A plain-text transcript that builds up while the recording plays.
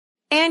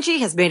Angie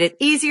has made it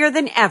easier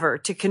than ever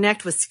to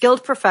connect with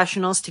skilled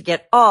professionals to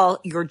get all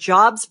your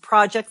jobs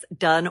projects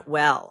done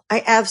well.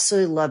 I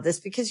absolutely love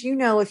this because,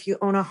 if you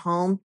own a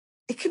home,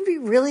 it can be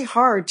really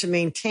hard to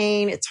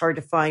maintain. It's hard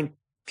to find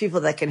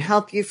people that can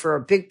help you for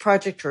a big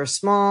project or a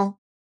small.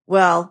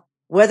 Well,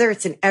 whether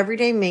it's in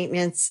everyday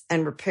maintenance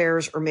and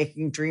repairs or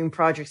making dream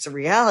projects a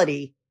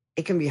reality,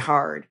 it can be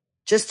hard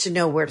just to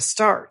know where to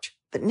start.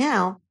 But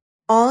now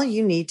all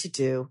you need to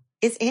do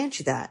is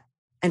Angie that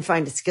and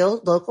find a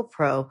skilled local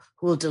pro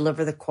who will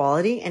deliver the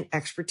quality and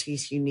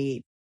expertise you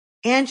need.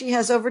 Angie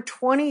has over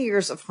 20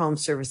 years of home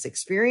service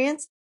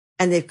experience,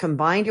 and they've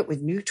combined it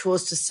with new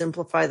tools to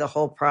simplify the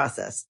whole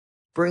process.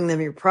 Bring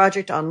them your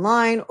project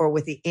online or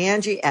with the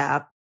Angie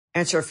app,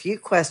 answer a few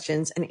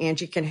questions, and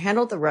Angie can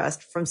handle the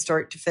rest from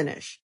start to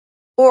finish.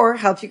 Or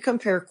help you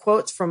compare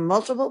quotes from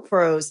multiple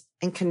pros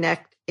and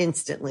connect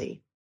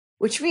instantly,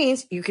 which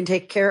means you can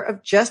take care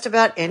of just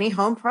about any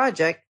home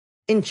project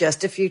in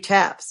just a few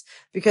taps.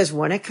 Because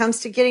when it comes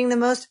to getting the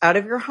most out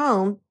of your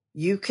home,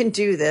 you can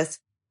do this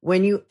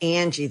when you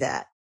Angie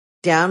that.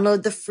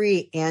 Download the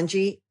free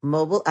Angie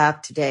mobile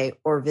app today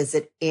or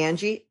visit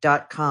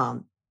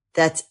Angie.com.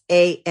 That's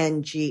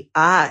ANGI.com.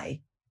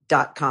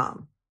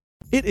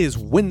 It is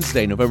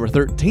Wednesday, November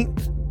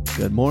 13th.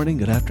 Good morning,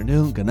 good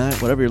afternoon, good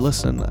night, whatever you're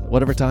listening,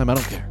 whatever time, I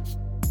don't care.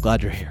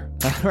 Glad you're here.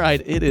 All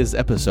right, it is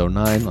episode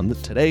 9. On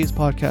today's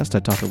podcast, I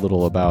talked a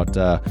little about,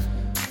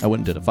 I went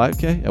and did a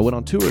 5K. I went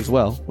on tour as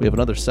well. We have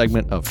another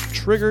segment of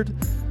Triggered.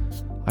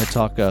 I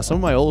talk some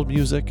of my old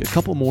music, a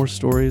couple more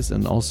stories,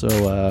 and also,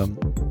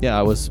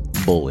 I was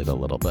bullied a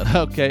little bit.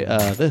 Okay,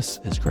 this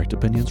is Correct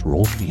Opinions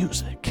Roll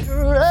Music.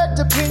 Correct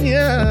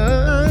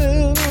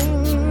Opinions.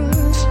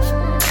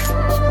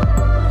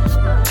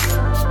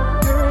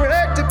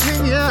 Correct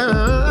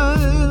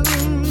Opinions.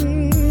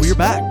 We're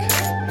back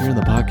here in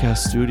the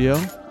podcast studio.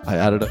 I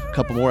added a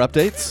couple more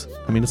updates.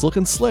 I mean, it's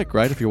looking slick,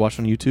 right? If you're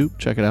watching on YouTube,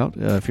 check it out.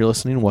 If you're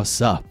listening,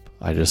 what's up?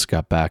 I just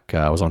got back.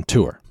 I was on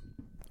tour,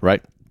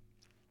 right?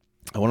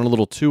 I went on a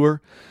little tour.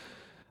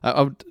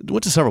 I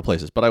went to several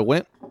places, but I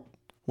went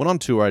on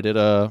tour. I did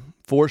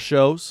 4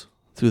 shows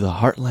through the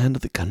heartland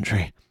of the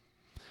country.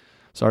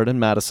 Started in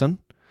Madison.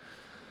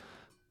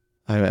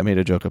 I made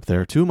a joke up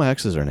there. 2 of my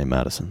exes are named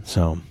Madison.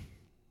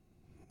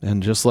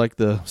 And just like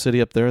the city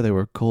up there, they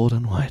were cold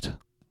and white.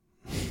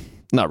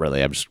 Not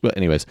really.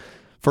 Anyways,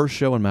 first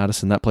show in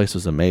Madison. That place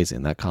was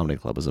amazing. That comedy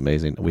club was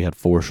amazing. We had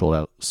 4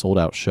 sold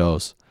out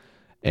shows,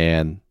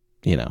 and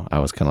I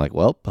was kind of like,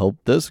 well, hope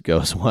this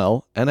goes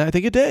well. And I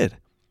think it did.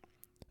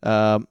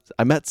 I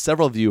met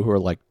several of you who are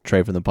like,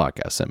 Trey from the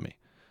podcast sent me.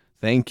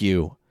 Thank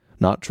you.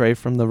 Not Trey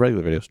from the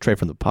regular videos, Trey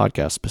from the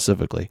podcast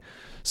specifically.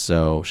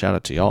 So shout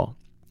out to y'all.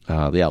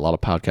 A lot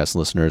of podcast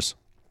listeners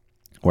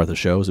were at the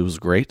shows. It was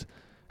great.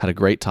 Had a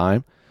great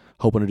time.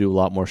 Hoping to do a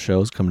lot more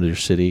shows coming to your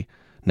city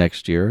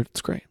next year.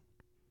 It's great.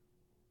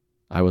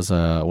 I was,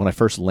 when I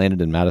first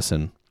landed in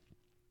Madison,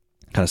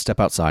 kind of step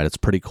outside. It's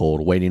pretty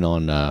cold, waiting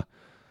on the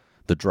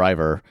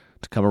driver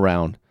to come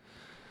around,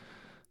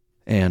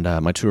 and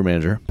my tour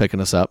manager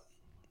picking us up,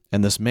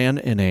 and this man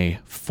in a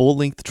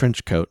full-length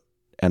trench coat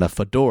and a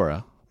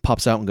fedora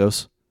pops out and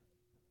goes,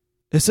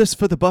 "Is this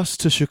for the bus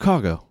to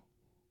Chicago?"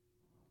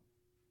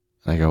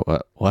 And I go,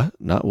 what?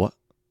 Not what?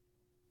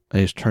 And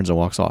he just turns and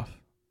walks off.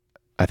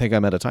 I think I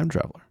met a time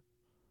traveler.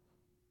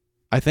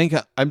 I think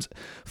I'm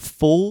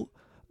full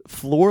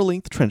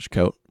floor-length trench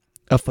coat,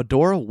 a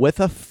fedora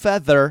with a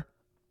feather,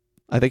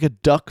 I think a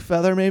duck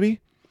feather maybe.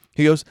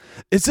 He goes,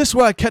 "Is this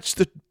where I catch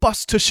the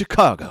bus to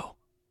Chicago?"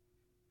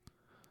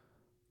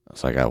 I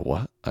was like,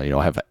 what? I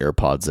have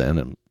AirPods in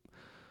and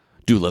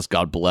Dooless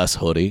God Bless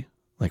hoodie.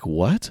 Like,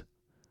 what?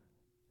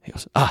 He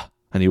goes,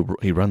 and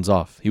he runs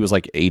off. He was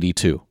like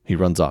 82. He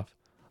runs off.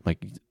 I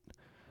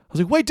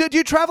was like, wait, did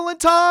you travel in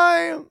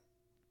time?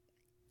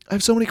 I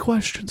have so many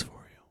questions for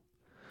you.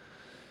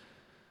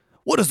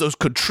 What is those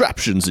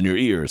contraptions in your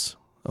ears?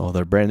 Oh,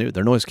 they're brand new.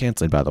 They're noise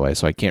canceling, by the way,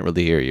 so I can't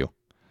really hear you.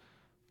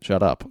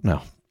 Shut up.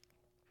 No.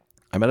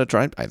 I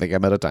think I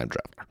met a time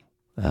traveler.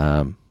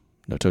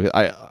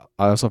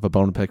 I also have a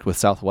bone to pick with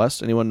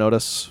Southwest. Anyone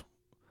notice?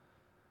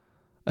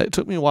 It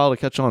took me a while to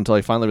catch on until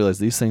I finally realized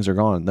these things are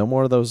gone. No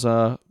more of those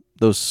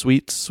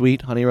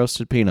sweet honey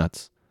roasted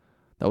peanuts.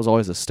 That was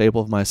always a staple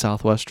of my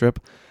Southwest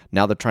trip.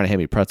 Now they're trying to hand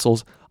me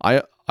pretzels.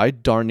 I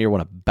darn near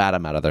want to bat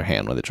them out of their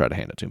hand when they try to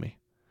hand it to me.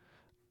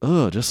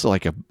 Ugh, just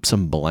like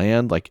some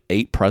bland,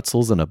 8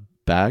 pretzels in a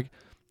bag.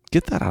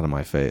 Get that out of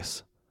my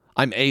face.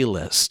 I'm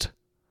A-list.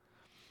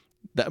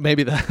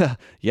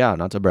 Yeah,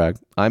 not to brag.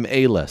 I'm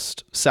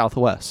A-list.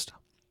 Southwest.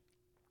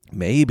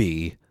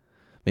 Maybe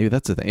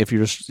that's the thing. If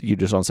you're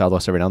just on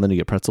Southwest every now and then you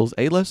get pretzels.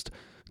 A-list,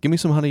 give me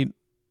some honey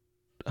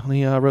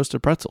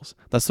roasted pretzels.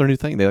 That's their new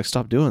thing. They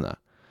stopped doing that.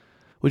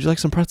 Would you like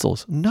some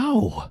pretzels?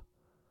 No.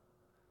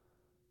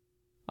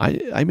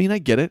 I mean, I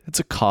get it. It's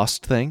a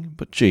cost thing,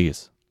 but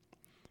geez.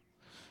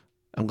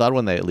 I'm glad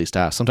when they at least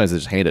ask. Sometimes they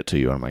just hand it to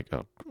you, and I'm like,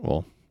 oh,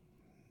 well,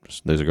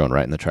 those are going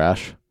right in the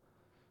trash.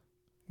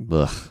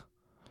 Ugh.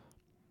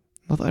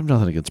 I have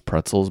nothing against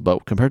pretzels,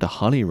 but compared to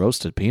honey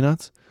roasted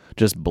peanuts,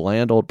 just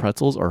bland old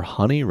pretzels or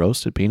honey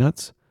roasted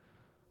peanuts.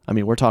 I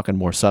mean, we're talking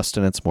more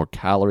sustenance, more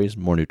calories,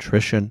 more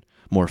nutrition,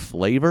 more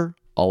flavor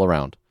all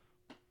around.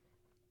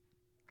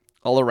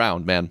 All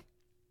around, man.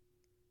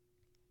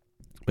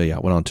 But yeah,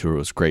 went on tour. It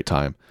was a great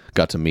time.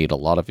 Got to meet a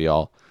lot of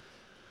y'all.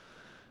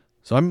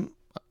 So I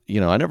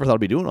never thought I'd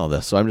be doing all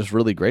this. So I'm just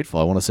really grateful.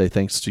 I want to say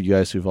thanks to you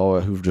guys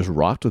who've just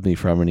rocked with me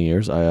for how many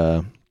years.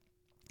 I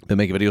been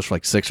making videos for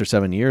like 6 or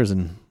 7 years,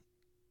 and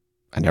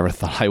I never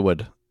thought I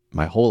would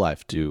my whole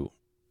life do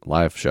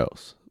live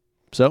shows.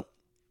 So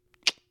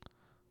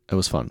it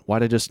was fun.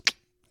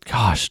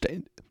 Gosh,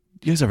 do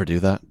you guys ever do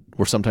that?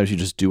 Where sometimes you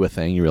just do a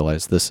thing, you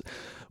realize this,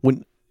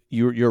 when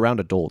you're around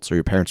adults or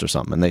your parents or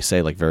something, and they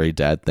say like very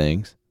dad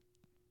things.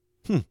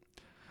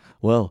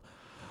 Well,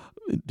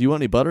 do you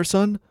want any butter,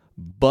 son?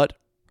 But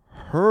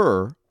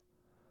I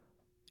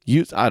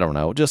don't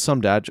know, just some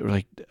dad,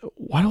 like,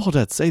 why do all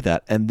dads say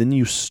that? And then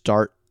you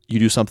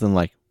do something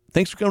like,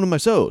 thanks for coming to my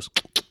shows.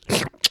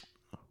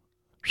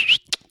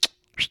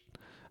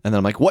 And then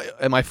I'm like, what?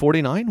 Am I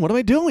 49? What am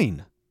I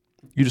doing?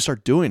 You just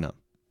start doing them.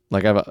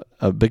 Like, I have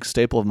a big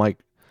staple of my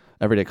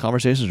everyday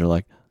conversations are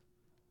like,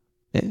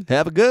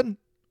 have a good.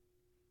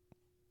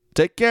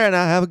 Take care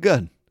now. Have a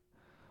good.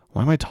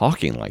 Why am I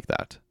talking like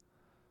that?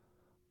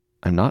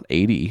 I'm not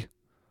 80.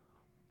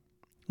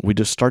 We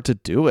just start to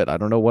do it. I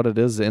don't know what it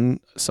is.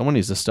 Someone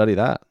needs to study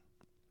that.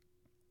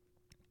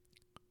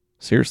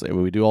 Seriously,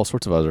 we do all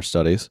sorts of other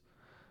studies.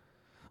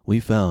 We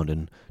found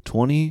in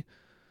 20...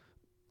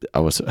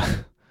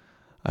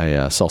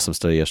 I saw some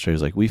study yesterday. It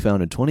was like, we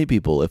found in 20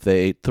 people, if they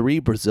ate 3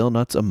 Brazil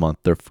nuts a month,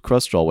 their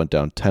cholesterol went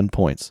down 10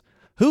 points.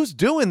 Who's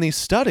doing these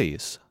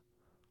studies?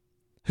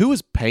 Who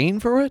is paying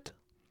for it?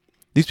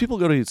 These people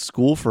go to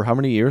school for how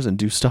many years and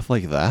do stuff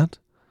like that?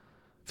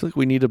 I feel like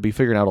we need to be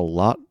figuring out a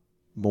lot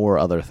more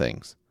other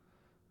things.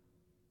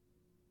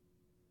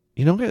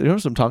 You know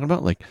what I'm talking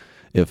about? Like,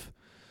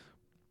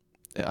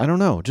 I don't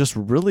know, just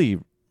really,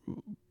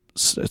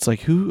 it's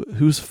like,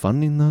 who's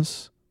funding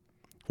this?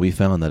 We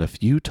found that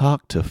if you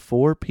talk to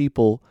 4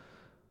 people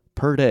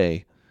per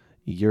day,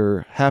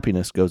 your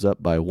happiness goes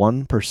up by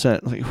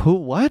 1%. Like, who,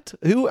 what?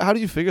 How do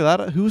you figure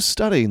that out? Who's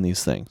studying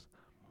these things?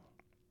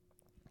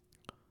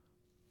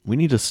 We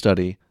need to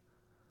study.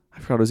 I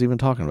forgot what I was even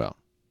talking about.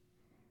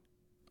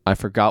 I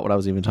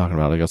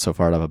got so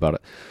fired up about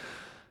it.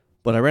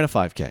 But I ran a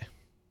 5K.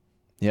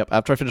 Yep.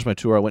 After I finished my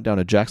tour, I went down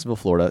to Jacksonville,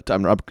 Florida.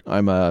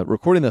 I'm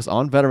recording this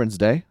on Veterans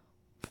Day.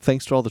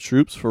 Thanks to all the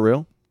troops, for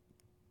real.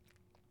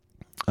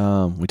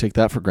 We take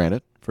that for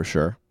granted, for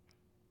sure.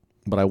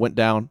 But I went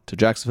down to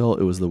Jacksonville.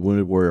 It was the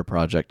Wounded Warrior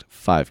Project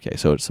 5K,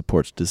 so it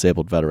supports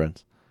disabled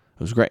veterans.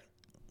 It was great.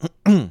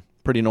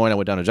 Pretty annoying. I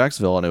went down to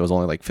Jacksonville, and it was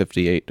only like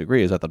 58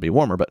 degrees. I thought it'd be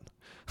warmer, but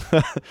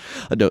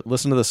I don't.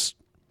 Listen to this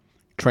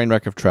train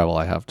wreck of travel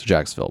I have to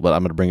Jacksonville, but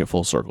I'm going to bring it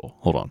full circle.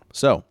 Hold on.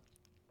 So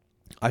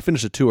I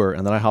finished a tour,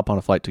 and then I hop on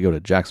a flight to go to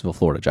Jacksonville,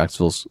 Florida.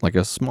 Jacksonville's like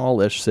a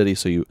small-ish city,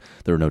 so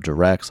there were no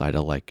directs. I had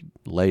to like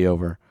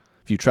layover.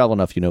 If you travel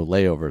enough, you know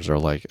layovers are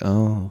like,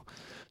 oh.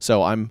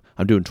 So I'm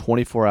doing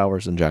 24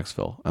 hours in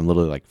Jacksonville. I'm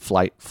literally like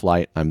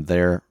flight. I'm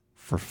there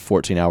for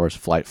 14 hours,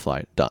 flight,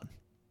 done.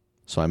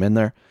 So I'm in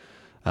there.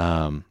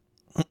 I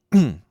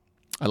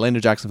landed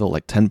in Jacksonville at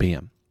like 10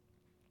 p.m.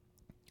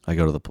 I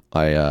go to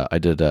I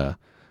did a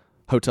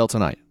Hotel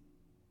Tonight.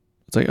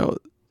 It's like,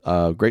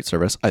 great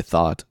service. I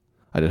thought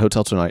I did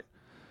Hotel Tonight.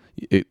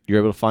 You're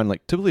able to find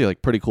like typically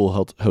like pretty cool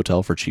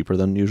hotel for cheaper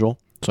than usual.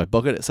 So I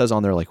book it. It says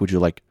on there like, would you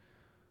like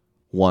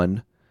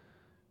one,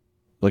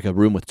 like a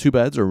room with 2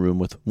 beds or a room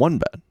with 1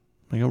 bed?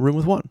 Like a room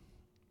with 1.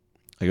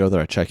 I go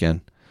there. I check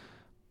in.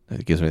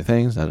 It gives me the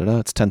things.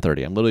 It's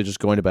 10:30. I'm literally just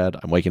going to bed.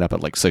 I'm waking up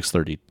at like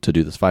 6:30 to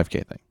do this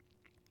 5K thing.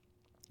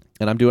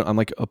 And I'm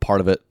like a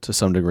part of it to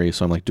some degree.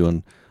 So I'm like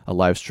doing a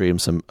live stream,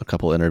 a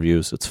couple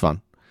interviews. It's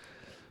fun.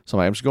 So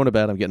I'm just going to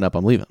bed. I'm getting up.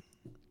 I'm leaving.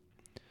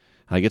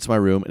 And I get to my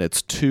room and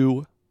it's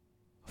 2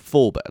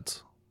 full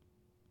beds.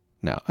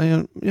 Now,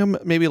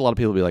 maybe a lot of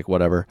people will be like,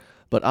 whatever.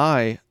 But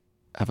I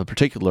have a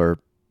particular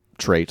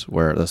trait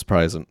where this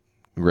probably isn't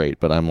great,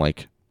 but I'm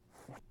like,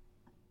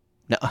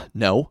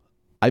 no.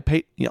 I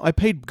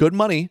paid good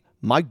money,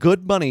 my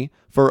good money,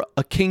 for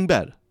a king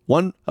bed,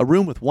 a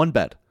room with 1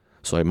 bed.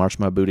 So I marched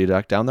my booty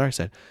back down there.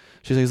 She's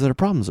like, is there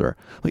problems there?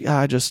 Like,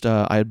 I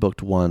had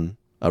booked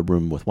a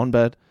room with 1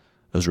 bed.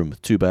 It was a room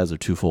with 2 beds or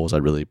 2 fulls.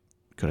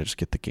 Could I just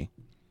get the king?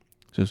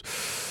 She goes,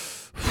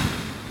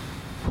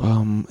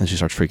 and she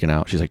starts freaking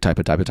out. She's like, type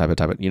it.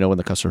 You know, when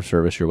the customer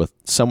service, you're with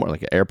somewhere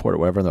like an airport or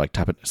whatever, and they're like,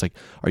 type it. It's like,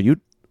 are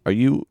you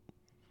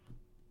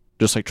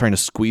just like trying to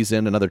squeeze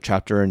in another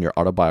chapter in your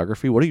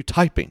autobiography? What are you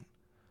typing?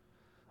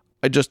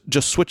 I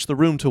just switched the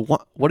room to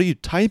what are you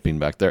typing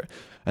back there?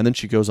 And then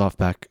she goes off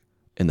back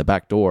in the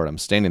back door, and I'm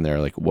standing there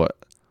like, what?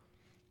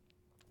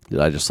 Did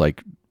I just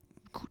like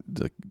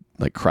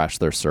crash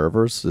their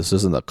servers? This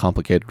isn't a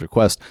complicated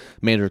request.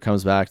 Manager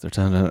comes back,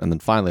 and then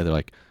finally they're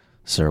like,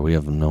 sir, we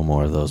have no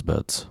more of those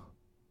beds.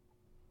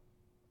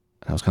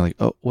 And I was kind of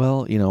like, oh,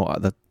 well, then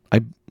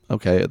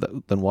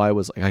why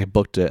was I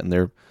booked it, and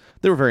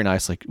they were very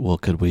nice. Like, well,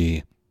 could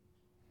we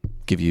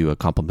give you a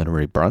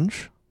complimentary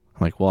brunch?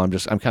 like, well, I'm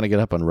kind of getting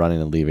up and running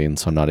and leaving,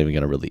 so I'm not even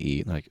going to really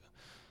eat. Like,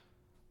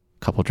 a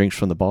couple drinks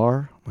from the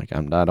bar. Like,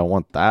 I don't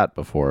want that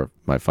before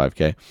my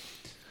 5K.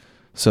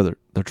 So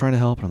they're trying to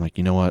help, and I'm like,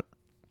 you know what?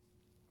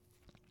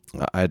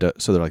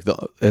 So they're like,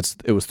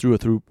 it was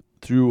through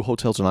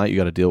Hotel Tonight. You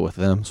got to deal with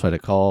them. So I had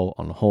to call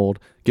on hold,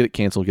 get it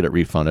canceled, get it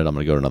refunded. I'm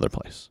going to go to another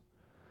place.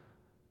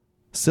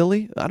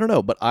 Silly? I don't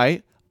know, but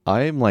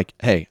I'm like,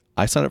 hey,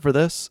 I signed up for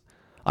this.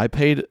 I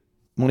paid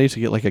money to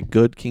get like a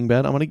good king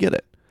bed. I'm going to get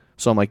it.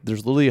 So I'm like,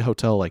 there's literally a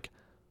hotel like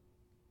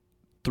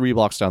 3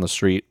 blocks down the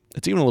street.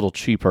 It's even a little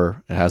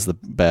cheaper. It has the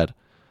bed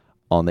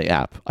on the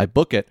app. I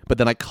book it, but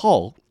then I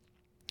call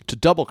to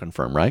double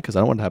confirm, right? Because I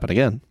don't want it to happen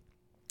again.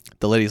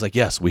 The lady's like,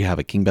 yes, we have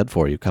a king bed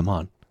for you. Come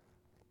on.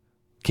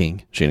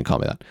 King. She didn't call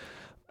me that.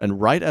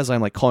 And right as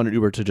I'm like calling an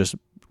Uber to just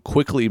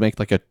quickly make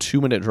like a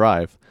 2-minute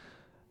drive,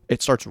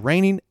 it starts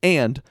raining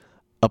and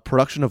a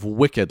production of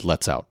Wicked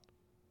lets out.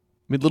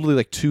 I mean, literally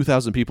like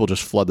 2,000 people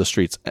just flood the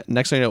streets.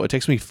 Next thing you know, it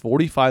takes me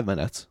 45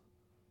 minutes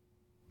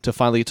to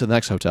finally get to the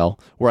next hotel,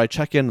 where I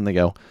check in and they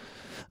go,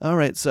 all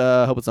right,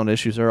 so hope it's not an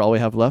issue, sir. All we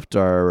have left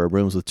are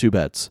rooms with 2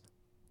 beds.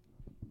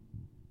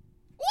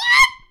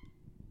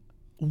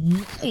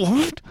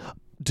 What?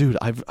 Dude,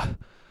 and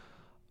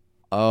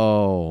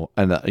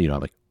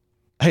I'm like,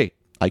 hey,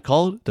 I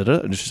called,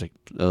 and she's like,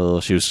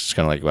 she was just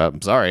kind of like, well,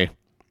 I'm sorry.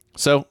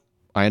 So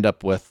I end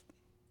up with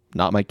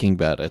not my king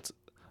bed. It's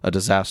a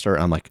disaster.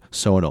 I'm like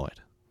so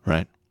annoyed,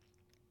 right?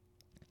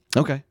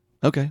 Okay,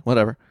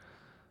 whatever.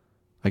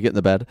 I get in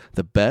the bed.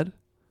 The bed,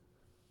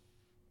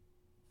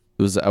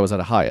 I was at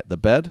a Hyatt. The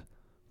bed,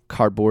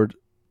 cardboard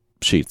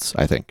sheets,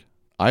 I think.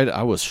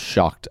 I was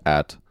shocked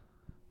at,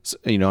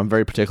 I'm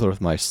very particular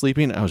with my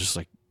sleeping. I was just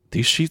like,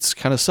 these sheets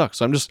kind of suck.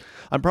 So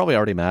I'm probably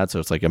already mad. So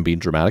it's like I'm being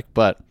dramatic,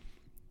 but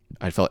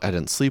I felt I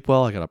didn't sleep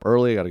well. I got up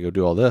early. I got to go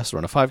do all this,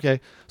 run a 5K.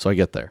 So I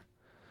get there.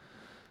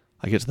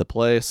 I get to the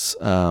place.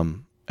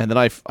 And then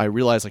I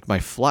realized like my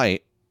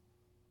flight,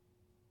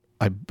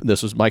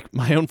 this was my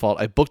own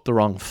fault. I booked the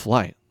wrong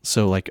flight.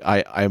 So like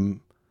I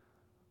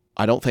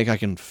don't think I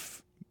can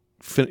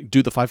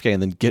do the 5K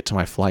and then get to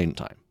my flight in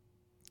time.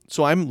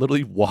 So I'm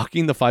literally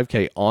walking the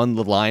 5K on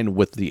the line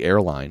with the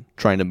airline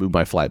trying to move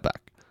my flight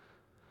back.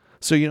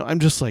 So, I'm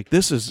just like,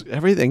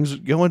 everything's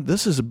going,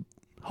 this is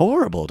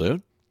horrible,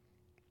 dude.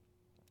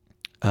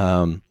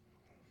 And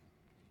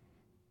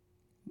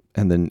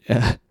then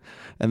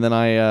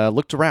I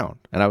looked around,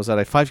 and I was at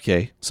a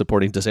 5K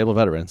supporting disabled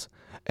veterans,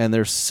 and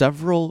there's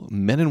several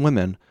men and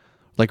women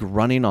like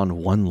running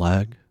on one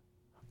leg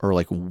or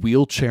like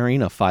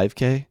wheelchairing a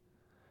 5K.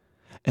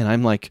 And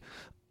I'm like,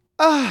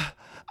 I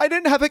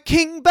didn't have a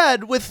king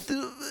bed with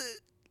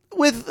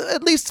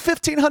at least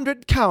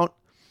 1,500 count.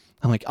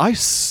 I'm like, I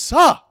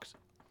sucked.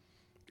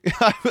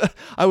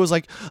 I was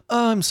like,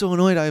 I'm so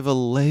annoyed. I have a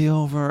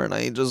layover and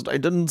I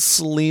didn't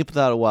sleep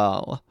that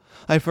well.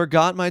 I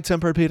forgot my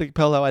Tempur-Pedic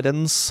pillow. I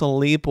didn't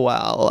sleep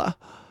well.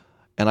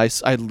 And I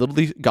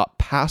literally got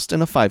passed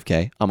in a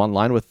 5K. I'm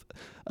online with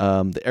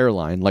the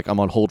airline. Like, I'm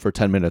on hold for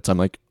 10 minutes. I'm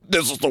like,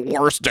 this is the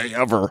worst day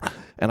ever.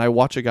 And I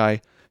watch a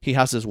guy. He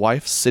has his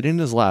wife sitting in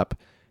his lap.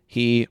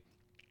 He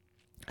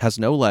has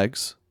no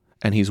legs,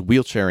 and he's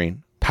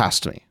wheelchairing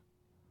past me.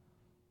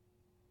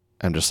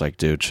 I'm just like,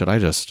 dude, I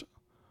just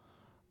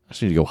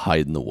need to go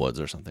hide in the woods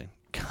or something.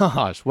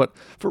 Gosh, what?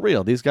 For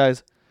real, these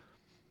guys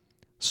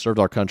served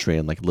our country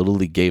and like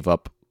literally gave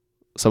up.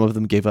 Some of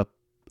them gave up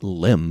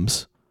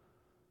limbs,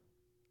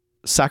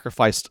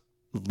 sacrificed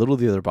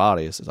literally their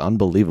bodies. It's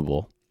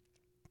unbelievable.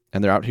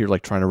 And they're out here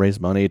like trying to raise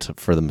money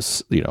for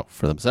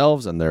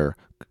themselves and their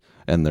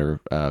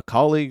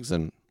colleagues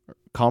and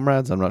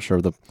comrades. I'm not sure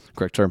of the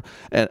correct term.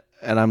 And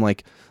I'm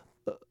like,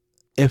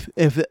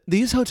 if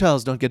these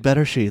hotels don't get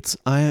better sheets,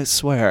 I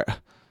swear.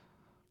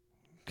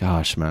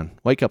 Gosh, man,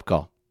 wake up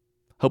call.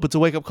 Hope it's a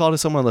wake up call to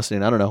someone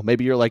listening. I don't know.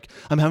 Maybe you're like,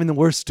 I'm having the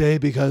worst day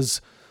because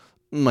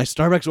my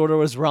Starbucks order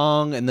was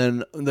wrong, and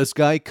then this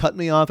guy cut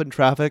me off in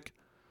traffic.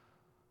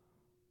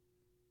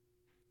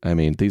 I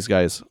mean, these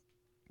guys.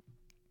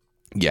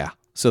 Yeah.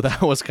 So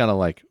that was kind of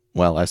like,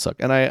 well, I suck.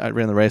 And I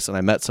ran the race, and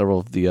I met several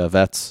of the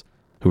vets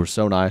who were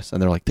so nice,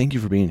 and they're like, thank you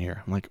for being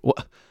here. I'm like,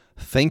 what?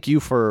 Thank you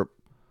for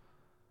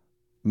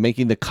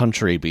making the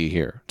country be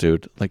here,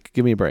 dude. Like,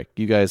 give me a break.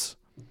 You guys.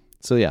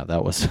 So yeah,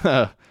 that was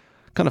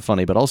kind of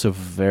funny, but also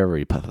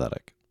very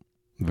pathetic.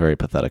 Very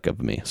pathetic of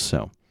me.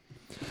 So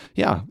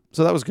yeah,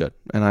 so that was good.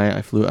 And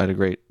I flew, I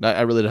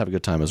really did have a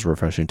good time. It was a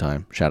refreshing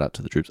time. Shout out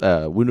to the troops.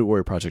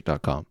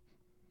 WoundedWarriorProject.com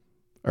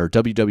or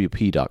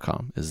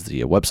WWP.com is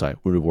the website.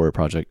 Wounded Warrior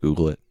Project.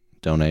 Google it.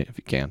 Donate if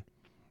you can.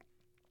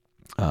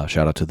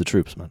 Shout out to the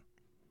troops, man.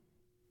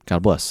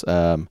 God bless.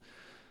 I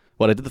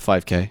did the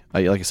 5K.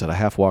 Like I said, I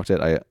half walked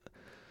it.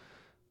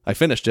 I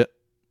finished it.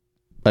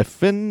 But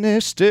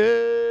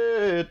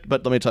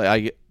let me tell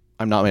you,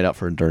 I'm not made up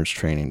for endurance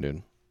training,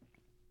 dude.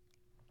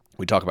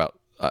 We talk about,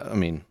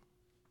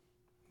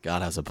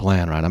 God has a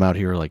plan, right? I'm out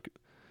here like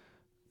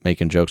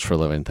making jokes for a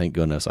living. Thank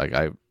goodness.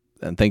 And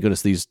thank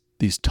goodness these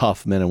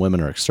tough men and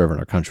women are serving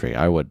our country.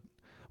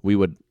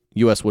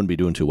 U.S. wouldn't be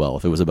doing too well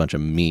if it was a bunch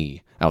of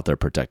me out there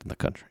protecting the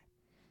country.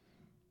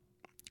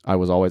 I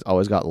was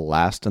always got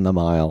last in the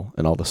mile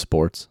in all the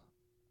sports.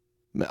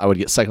 I would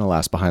get second to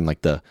last behind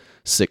like the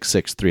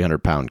 6'6",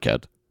 300-pound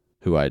kid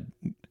who I'd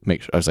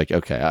make sure. I was like,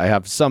 okay, I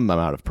have some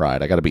amount of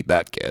pride. I got to beat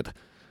that kid.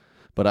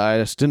 But I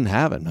just didn't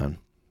have it, man.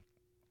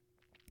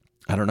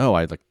 I don't know.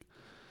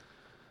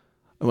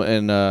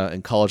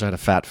 In college, I had a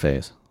fat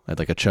phase. I had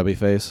like a chubby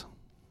face.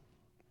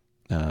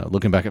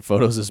 Looking back at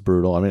photos is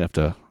brutal. I mean, I have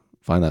to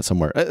find that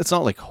somewhere. It's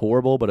not like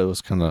horrible, but it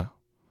was kind of,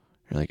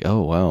 you're like,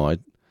 oh, wow.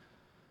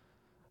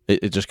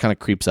 It just kind of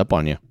creeps up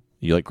on you.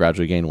 You like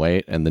gradually gain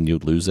weight and then you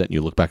lose it and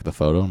you look back at the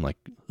photo. I'm like,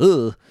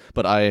 ugh.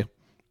 But I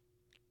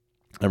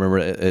remember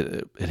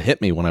it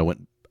hit me when I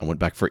went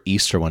back for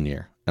Easter one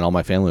year and all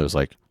my family was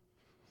like,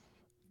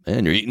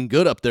 man, you're eating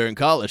good up there in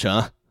college,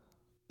 huh?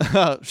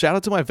 Shout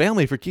out to my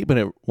family for keeping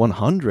it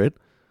 100.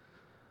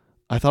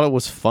 I thought it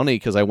was funny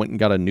because I went and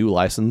got a new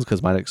license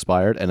because mine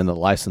expired. And in the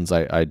license,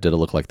 I did a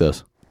look like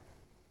this.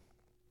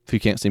 If you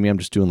can't see me, I'm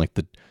just doing like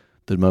the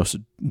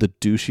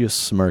douchiest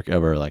smirk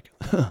ever. Like,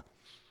 huh.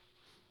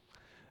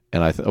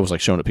 And I was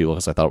like showing it to people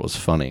because I thought it was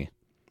funny.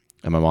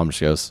 And my mom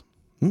just goes,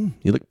 you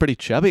look pretty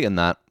chubby in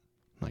that.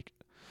 I'm like,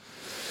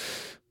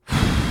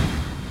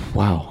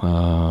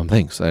 wow,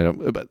 thanks.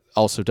 But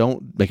also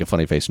don't make a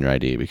funny face in your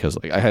ID because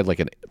like I had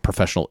like a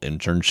professional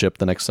internship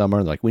the next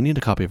summer. Like, we need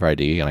a copy of our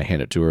ID. And I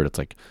hand it to her. And it's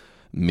like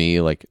me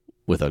like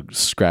with a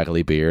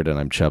scraggly beard and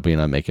I'm chubby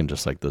and I'm making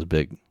just like this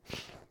big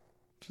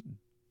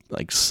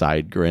like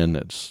side grin.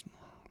 It's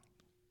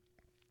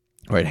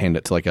right. Hand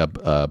it to like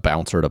a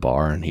bouncer at a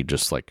bar and he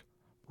just like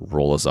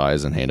roll his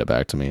eyes and hand it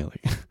back to me.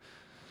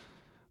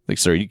 Like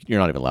sir, you're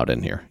not even allowed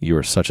in here. You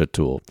are such a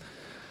tool.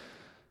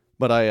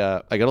 But I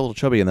got a little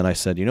chubby and then I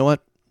said, you know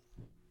what?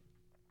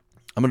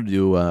 I'm going to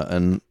do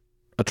a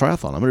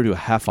triathlon. I'm going to do a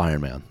half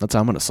Ironman. That's how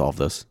I'm going to solve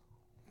this.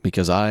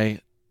 Because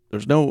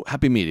there's no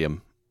happy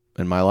medium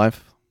in my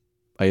life.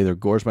 I either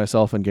gorge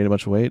myself and gain a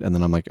bunch of weight and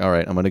then I'm like, all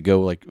right, I'm going to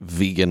go like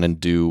vegan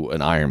and do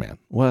an Ironman.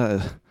 Well,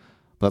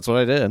 that's what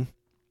I did.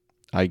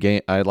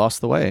 I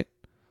lost the weight.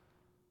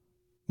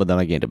 But then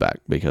I gained it back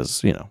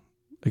because,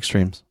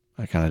 extremes.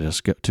 I kind of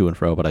just go to and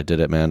fro, but I did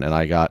it, man. And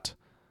I got,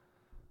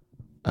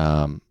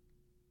 out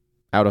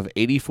of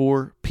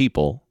 84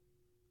 people,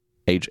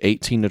 age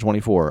 18 to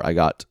 24, I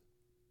got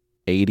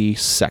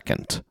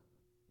 82nd.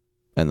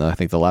 And I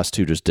think the last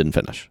two just didn't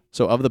finish.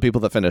 So of the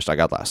people that finished, I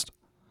got last.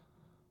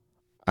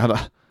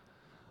 I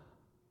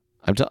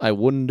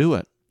wouldn't do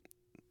it.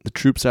 The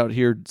troops out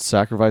here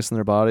sacrificing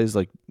their bodies,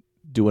 like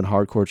doing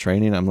hardcore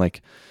training. I'm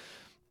like,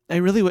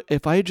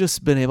 if I had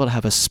just been able to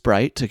have a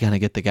Sprite to kind of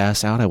get the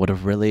gas out, I would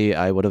have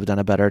done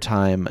a better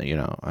time.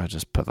 I was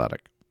just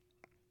pathetic.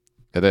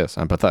 It is.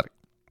 I'm pathetic.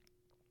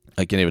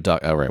 I can't even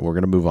talk. All right, we're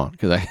going to move on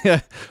because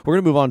we're going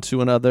to move on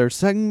to another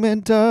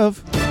segment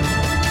of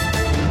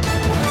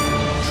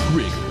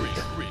Trigger.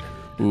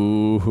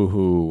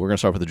 Ooh, we're going to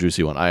start with the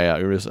juicy one.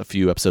 It was a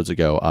few episodes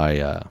ago.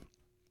 I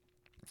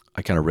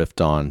kind of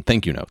riffed on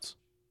thank you notes.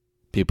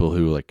 People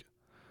who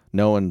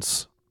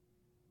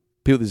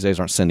people these days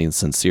aren't sending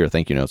sincere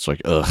thank you notes.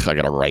 Like, ugh, I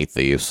got to write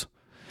these.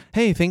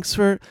 Hey, thanks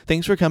for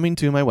coming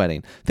to my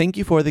wedding. Thank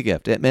you for the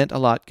gift. It meant a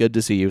lot. Good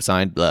to see you.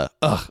 Signed. Blah.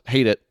 Ugh,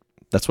 hate it.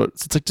 That's what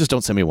it's like. Just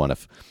don't send me one.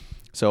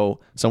 So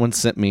someone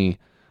sent me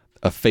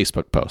a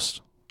Facebook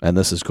post, and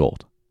this is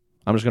gold.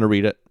 I'm just going to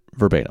read it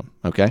verbatim.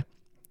 Okay.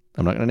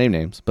 I'm not going to name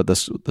names, but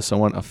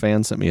a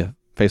fan sent me a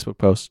Facebook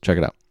post. Check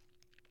it out.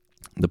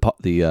 The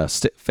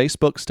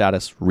Facebook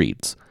status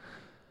reads,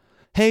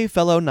 "Hey,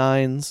 fellow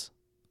nines.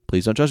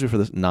 Please don't judge me for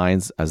this.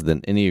 Nines as the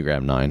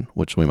Enneagram 9,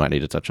 which we might need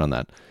to touch on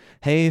that.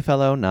 Hey,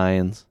 fellow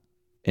nines.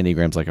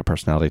 Enneagram's like a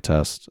personality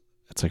test.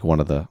 It's like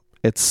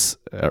it's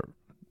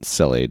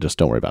silly. Just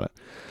don't worry about it.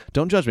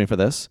 Don't judge me for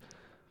this.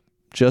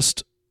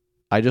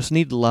 I just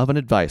need love and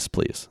advice,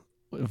 please."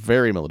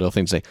 Very millennial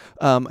thing to say.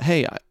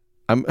 Hey,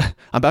 I'm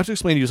about to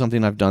explain to you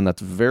something I've done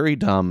that's very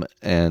dumb,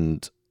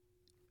 and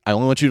I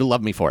only want you to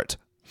love me for it.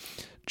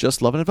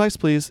 Just love and advice,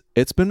 please.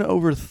 It's been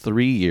over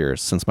 3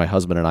 years since my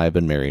husband and I have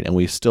been married, and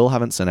we still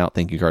haven't sent out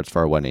thank you cards for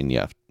our wedding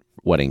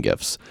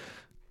gifts.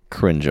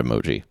 Cringe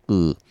emoji.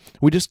 Ugh.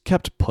 We just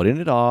kept putting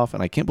it off,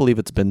 and I can't believe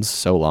it's been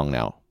so long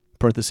now.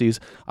 Parentheses,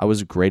 I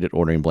was great at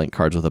ordering blank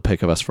cards with a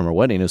pic of us from our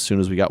wedding as soon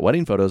as we got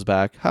wedding photos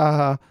back. Ha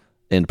ha.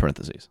 End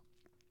parentheses.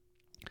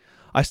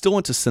 I still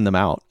want to send them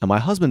out, and my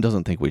husband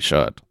doesn't think we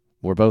should.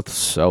 We're both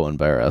so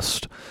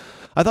embarrassed.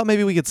 I thought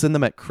maybe we could send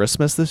them at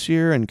Christmas this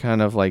year and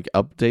kind of like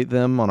update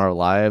them on our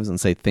lives and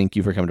say thank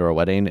you for coming to our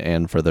wedding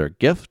and for their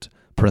gift.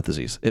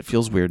 Parentheses. It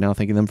feels weird now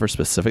thanking them for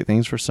specific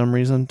things for some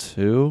reason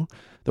too.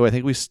 Though I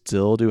think we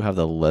still do have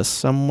the list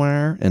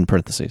somewhere. In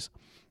parentheses.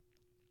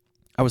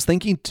 I was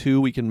thinking too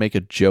we can make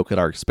a joke at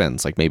our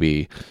expense. Like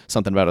maybe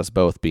something about us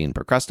both being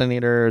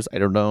procrastinators. I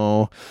don't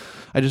know.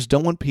 I just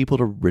don't want people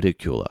to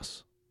ridicule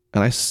us.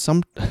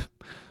 And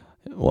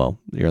well,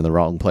 you're in the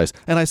wrong place.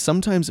 And I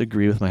sometimes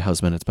agree with my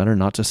husband. It's better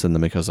not to send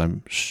them because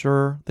I'm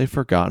sure they've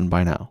forgotten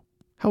by now.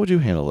 How would you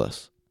handle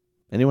this?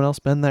 Anyone else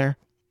been there?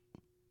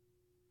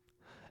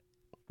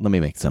 Let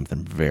me make something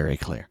very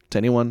clear. To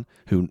anyone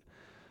who,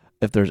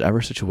 if there's ever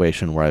a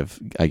situation where I've,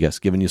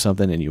 given you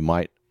something and you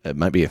might It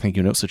might be a thank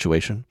you note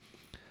situation.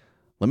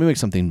 Let me make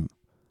something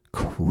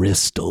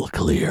crystal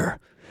clear.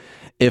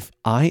 If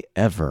I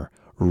ever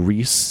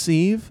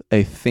receive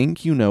a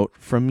thank you note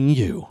from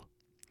you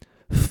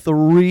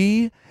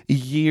 3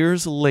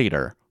 years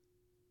later,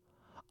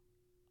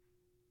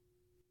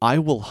 I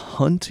will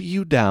hunt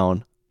you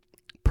down,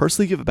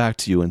 personally give it back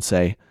to you and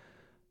say,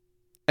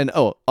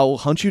 I'll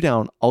hunt you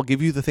down. I'll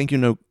give you the thank you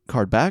note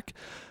card back,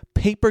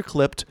 paper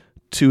clipped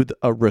to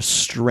a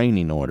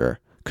restraining order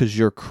because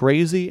you're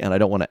crazy and I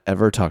don't want to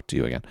ever talk to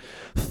you again.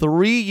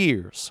 3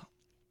 years.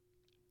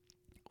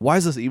 Why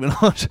is this even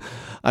on?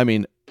 I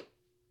mean,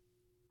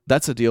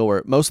 that's a deal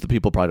where most of the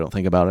people probably don't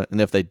think about it.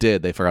 And if they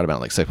did, they forgot about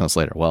it like 6 months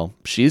later. Well,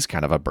 she's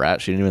kind of a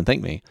brat. She didn't even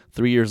thank me.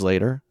 3 years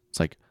later, it's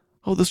like,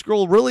 oh, this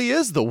girl really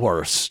is the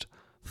worst.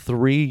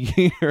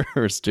 3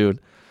 years,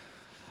 dude.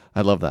 I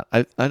love that.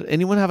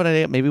 Anyone have an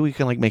idea? Maybe we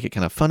can like make it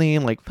kind of funny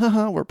and like,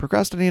 haha, we're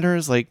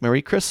procrastinators. Like,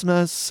 Merry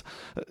Christmas.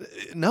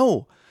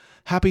 No,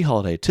 Happy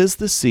Holiday. 'Tis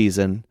the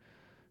season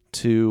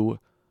to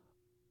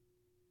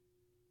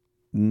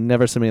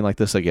never see me like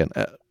this again.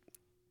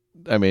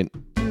 I mean,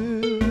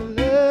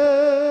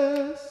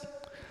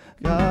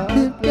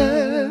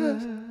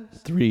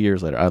 3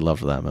 years later, I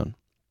loved that, man.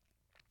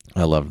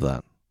 I loved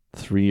that.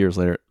 3 years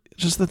later,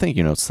 just the thank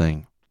you notes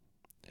thing.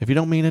 If you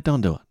don't mean it,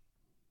 don't do it.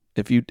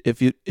 If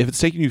it's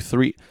taking you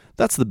 3,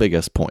 that's the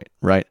biggest point,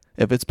 right?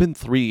 If it's been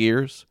 3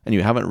 years and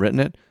you haven't written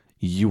it,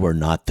 you are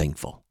not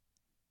thankful.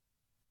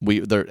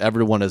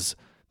 Everyone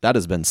that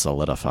has been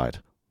solidified.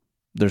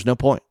 There's no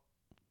point.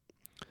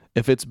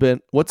 If it's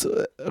been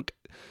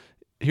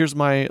here's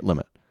my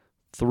limit.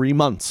 3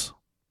 months.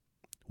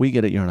 We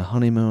get it. You're on a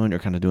honeymoon. You're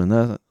kind of doing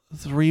that.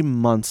 3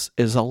 months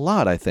is a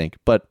lot, I think.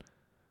 But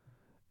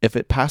if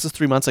it passes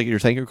 3 months, like your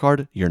thank you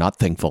card, you're not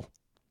thankful.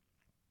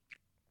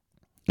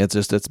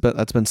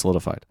 That's been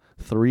solidified.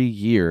 3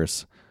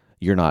 years,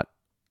 you're not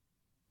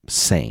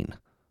sane.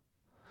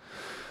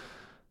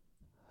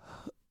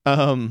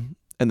 And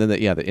then the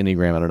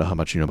Enneagram. I don't know how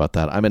much you know about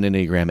that. I'm an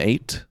Enneagram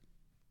 8.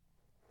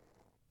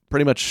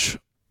 Pretty much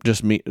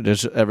just me.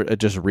 It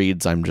just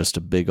reads I'm just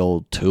a big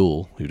old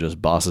tool who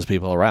just bosses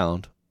people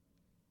around,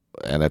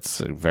 and it's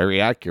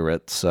very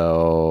accurate.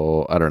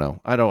 So I don't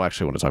know. I don't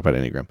actually want to talk about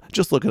Enneagram.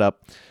 Just look it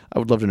up. I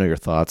would love to know your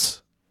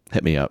thoughts.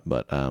 Hit me up.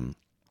 But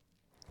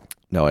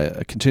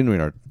no, continuing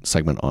our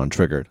segment on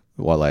Triggered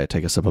while I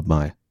take a sip of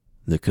my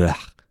liqueur.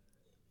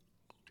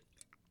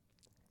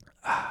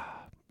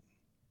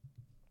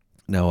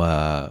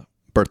 Now,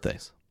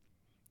 birthdays.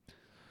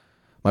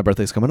 My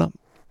birthday's coming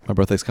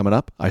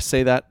up. I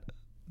say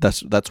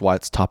that's why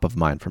it's top of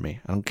mind for me.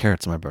 I don't care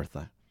it's my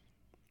birthday.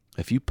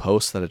 If you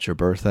post that it's your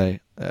birthday,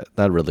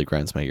 that really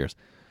grinds my gears.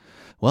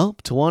 Well,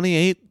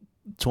 28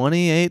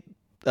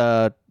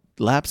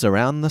 laps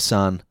around the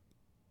sun.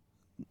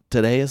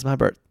 Today is my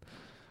birthday.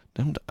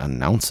 Don't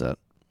announce it.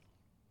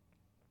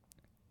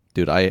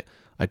 Dude,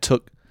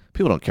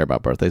 people don't care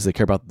about birthdays. They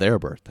care about their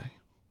birthday.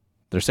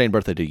 They're saying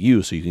birthday to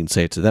you so you can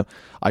say it to them.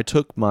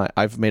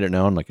 I've made it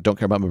known, like, I don't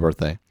care about my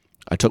birthday.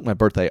 I took my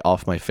birthday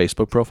off my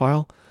Facebook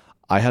profile.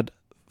 I had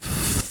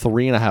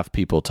 3.5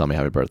 people tell me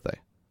happy birthday.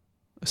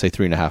 I say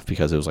 3.5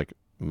 because it was like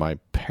my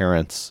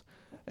parents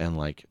and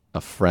like a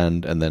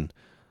friend and then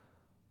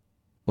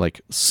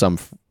like some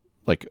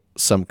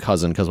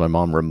cousin because my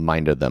mom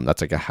reminded them. That's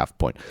like a half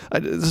point.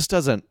 This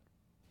doesn't,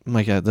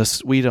 my God,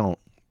 you don't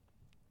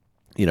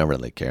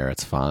really care.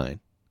 It's fine.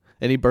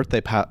 Any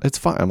birthday, it's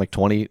fine. I'm like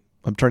 20,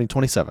 I'm turning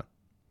 27.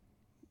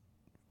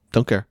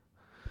 Don't care.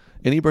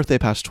 Any birthday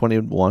past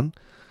 21,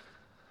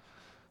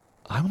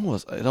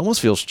 it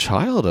almost feels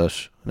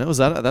childish.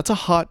 That's a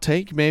hot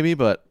take maybe,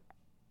 but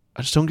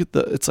I just don't get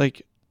it's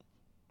like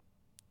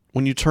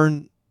when you're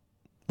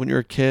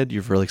a kid,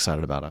 you're really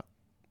excited about it.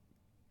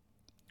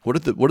 What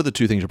are the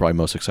two things you're probably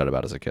most excited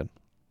about as a kid?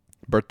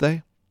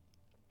 Birthday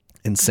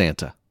and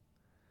Santa.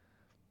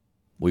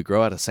 We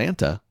grow out of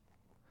Santa.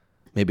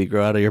 Maybe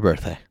grow out of your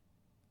birthday.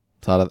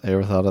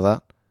 Ever thought of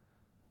that?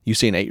 You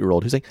see an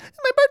 8-year-old who's like, it's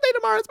my birthday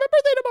tomorrow. It's my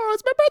birthday tomorrow.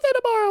 It's my birthday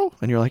tomorrow.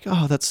 And you're like,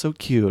 oh, that's so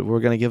cute. We're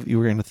going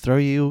to throw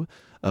you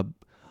a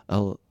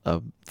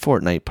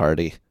Fortnite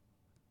party.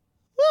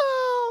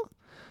 Well,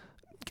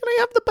 can I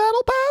have the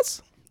battle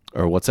pass?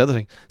 Or what's the other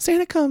thing?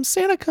 Santa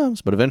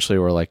comes. But eventually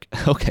we're like,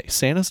 okay,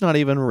 Santa's not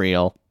even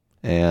real.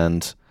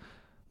 And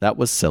that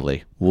was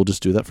silly. We'll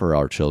just do that for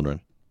our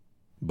children.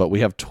 But we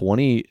have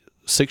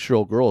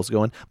 26-year-old girls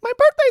going, my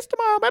birthday's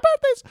tomorrow.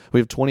 We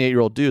have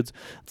 28-year-old dudes.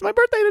 It's my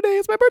birthday today.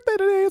 It's my birthday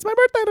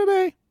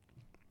today.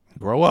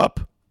 Grow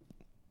up.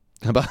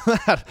 How about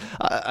that?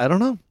 I don't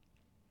know.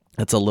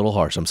 That's a little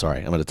harsh. I'm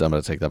sorry. I'm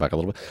gonna take that back a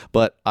little bit.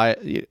 But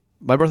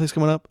my birthday's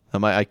coming up.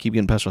 I keep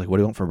getting pestered like, what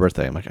do you want for a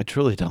birthday? I'm like, I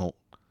truly don't.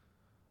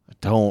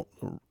 I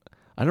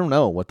don't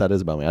know what that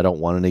is about me. I don't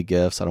want any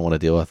gifts. I don't want to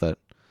deal with it.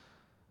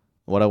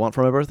 What I want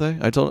for my birthday,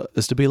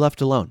 is to be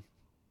left alone.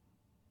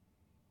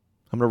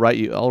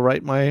 I'll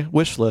write my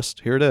wish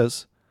list. Here it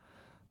is.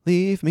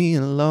 Leave me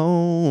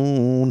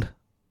alone.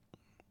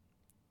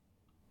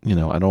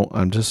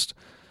 I'm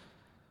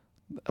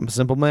a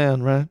simple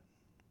man, right?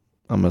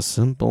 I'm a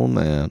simple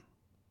man.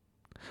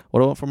 What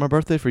do I want for my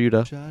birthday for you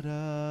to shut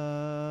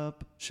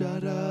up,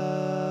 shut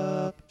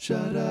up,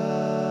 shut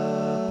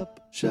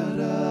up, shut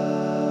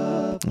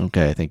up.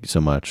 Okay, thank you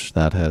so much.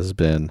 That has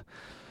been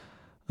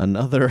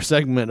another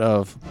segment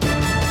of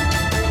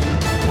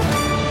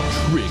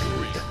Triggered.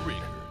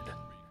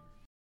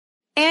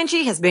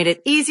 Angie has made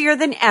it easier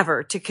than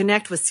ever to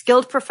connect with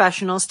skilled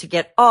professionals to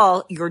get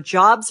all your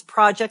jobs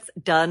projects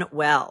done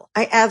well.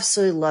 I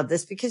absolutely love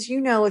this because, you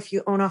know, if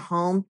you own a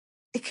home,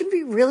 it can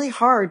be really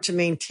hard to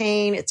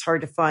maintain. It's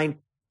hard to find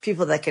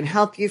people that can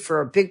help you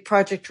for a big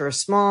project or a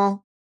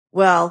small.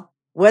 Well,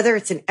 whether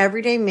it's in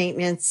everyday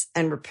maintenance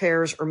and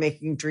repairs or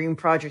making dream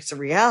projects a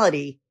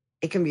reality,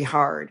 it can be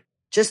hard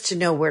just to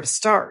know where to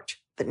start.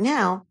 But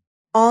now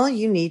all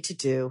you need to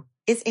do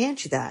is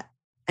Angie that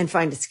and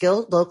find a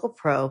skilled local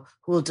pro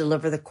who will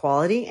deliver the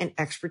quality and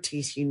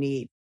expertise you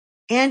need.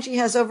 Angie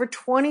has over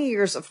 20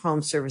 years of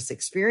home service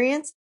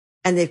experience,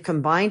 and they've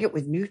combined it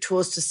with new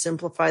tools to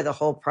simplify the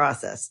whole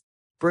process.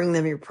 Bring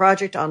them your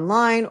project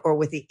online or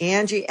with the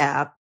Angie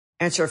app,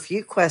 answer a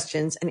few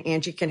questions, and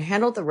Angie can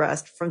handle the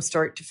rest from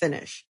start to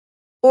finish.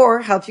 Or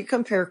help you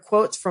compare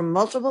quotes from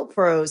multiple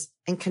pros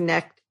and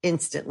connect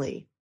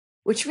instantly,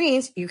 which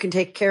means you can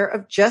take care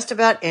of just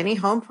about any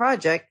home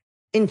project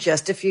in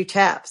just a few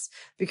taps.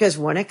 Because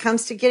when it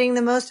comes to getting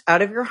the most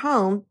out of your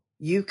home,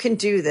 you can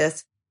do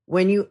this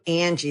when you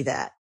Angie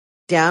that.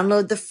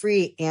 Download the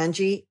free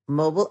Angie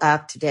mobile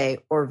app today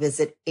or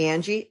visit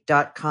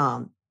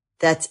Angie.com.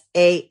 That's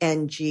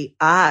ANGI.com.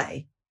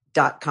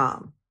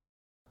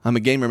 I'm a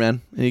gamer,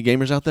 man. Any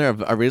gamers out there?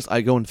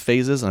 I go in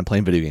phases and I'm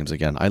playing video games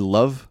again.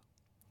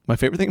 My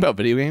favorite thing about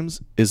video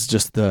games is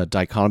just the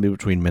dichotomy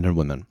between men and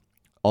women.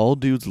 All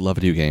dudes love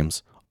video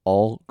games.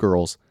 All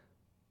girls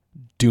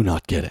do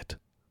not get it.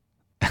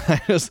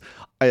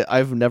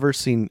 I've never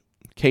seen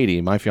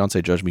Katie, my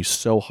fiance, judge me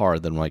so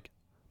hard than like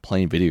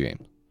playing video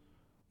games.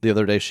 The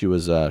other day she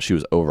was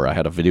over. I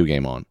had a video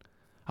game on.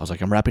 I was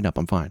like, I'm wrapping up.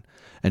 I'm fine.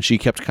 And she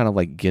kept kind of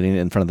like getting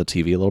in front of the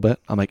TV a little bit.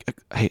 I'm like,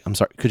 hey, I'm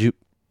sorry. You're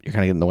kind of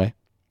getting in the way.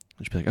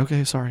 And she'd be like,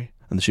 okay, sorry.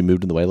 And then she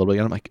moved in the way a little bit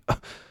again. I'm like,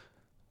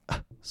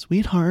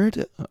 sweetheart.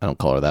 I don't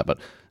call her that, but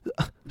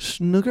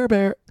snooker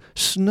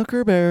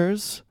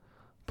bears,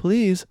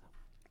 please.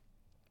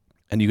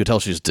 And you could tell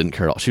she just didn't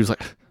care at all. She was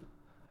like,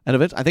 and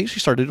eventually, I think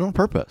she started it on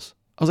purpose.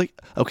 I was like,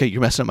 okay,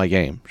 you're messing up my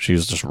game. She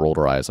just rolled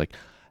her eyes. I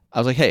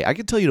was like, hey, I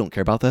can tell you don't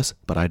care about this,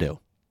 but I do.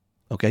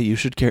 Okay, you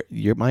should care.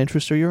 My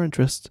interests are your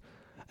interests.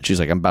 And she's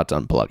like, I'm about to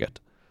unplug it.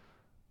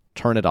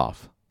 Turn it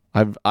off.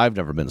 I've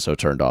never been so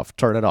turned off.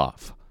 Turn it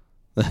off.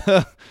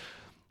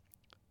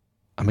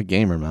 I'm a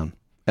gamer, man.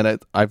 And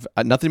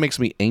nothing makes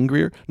me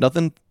angrier.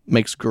 Nothing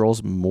makes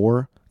girls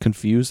more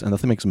confused, and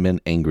nothing makes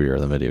men angrier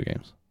than video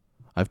games.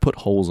 I've put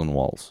holes in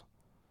walls.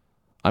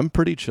 I'm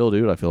pretty chill,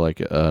 dude, I feel like,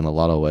 in a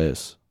lot of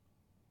ways.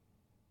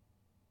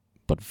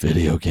 But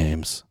video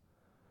games.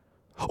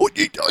 Oh,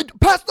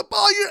 pass the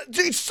ball.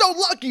 He's so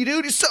lucky,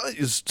 dude.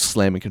 He's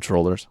slamming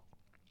controllers.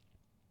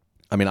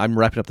 I mean, I'm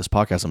wrapping up this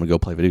podcast. I'm going to go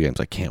play video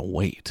games. I can't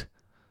wait.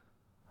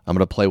 I'm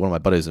going to play one of my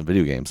buddies in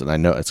video games, and I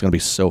know it's going to be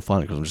so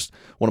fun because I'm just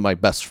one of my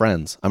best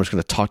friends. I'm just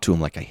going to talk to him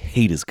like I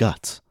hate his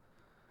guts.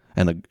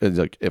 And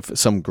like, if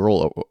some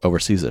girl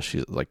oversees this,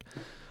 she's like,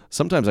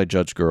 sometimes I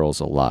judge girls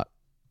a lot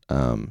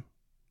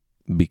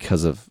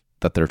because of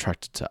that they're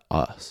attracted to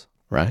us,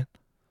 right?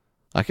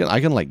 I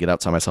can like get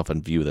outside myself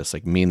and view this.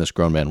 Like me and this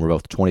grown man, we're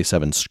both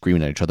 27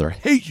 screaming at each other, I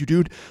hate you,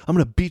 dude. I'm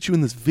going to beat you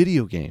in this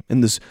video game,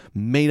 in this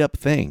made up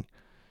thing.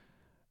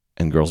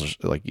 And girls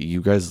are like,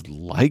 you guys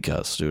like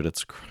us, dude.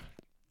 It's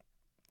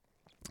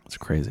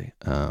crazy.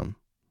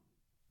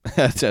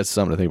 That's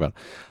something to think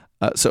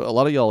about. So a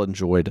lot of y'all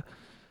enjoyed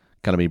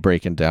kind of me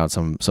breaking down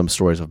some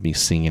stories of me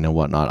singing and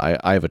whatnot.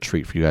 I have a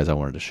treat for you guys I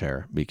wanted to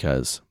share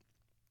because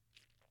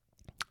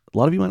a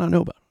lot of you might not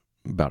know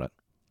about it.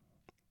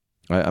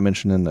 I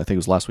mentioned in, I think it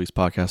was last week's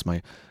podcast,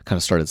 I kind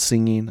of started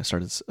singing. I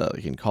started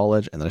in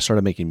college, and then I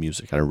started making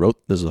music. And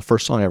this is the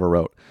first song I ever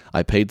wrote.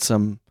 I paid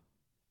some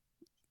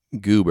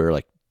goober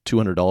like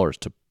 $200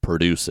 to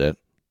produce it,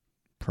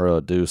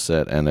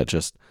 and it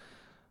just,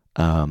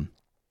 I'm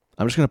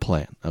just gonna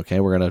play it. Okay,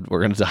 we're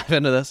gonna dive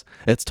into this.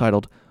 It's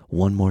titled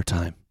 "One More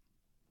Time."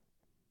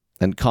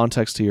 And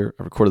context here,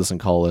 I recorded this in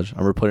college.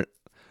 I'm gonna put it.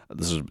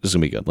 This is gonna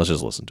be good. Let's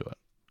just listen to it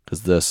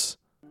because this.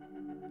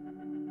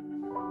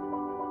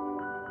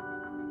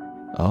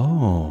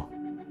 Oh,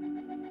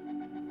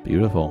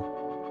 beautiful.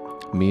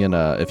 Me and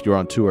if you were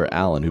on tour,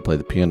 Alan, who played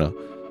the piano,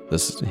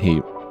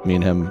 me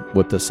and him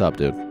whipped this up,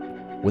 dude,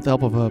 with the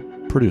help of a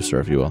producer,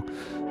 if you will.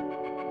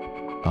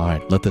 All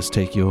right, let this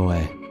take you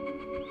away.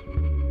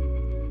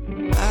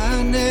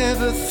 I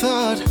never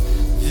thought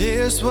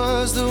this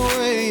was the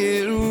way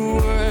it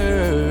worked.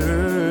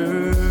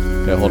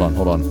 Okay, hold on.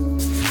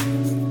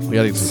 We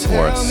gotta get some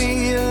chorus.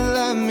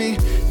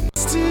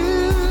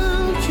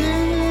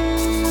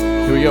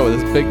 Here we go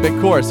with this big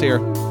chorus here.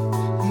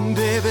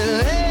 Baby,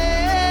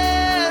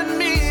 let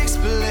me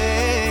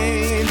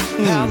explain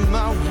how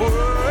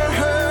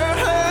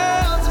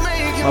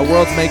my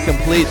world's made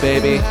complete,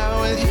 baby.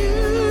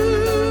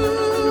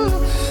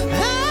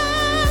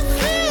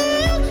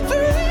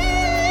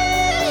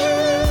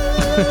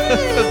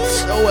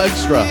 So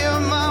extra.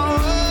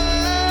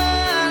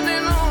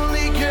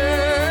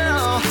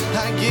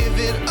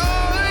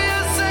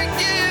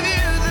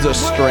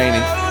 Just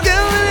straining.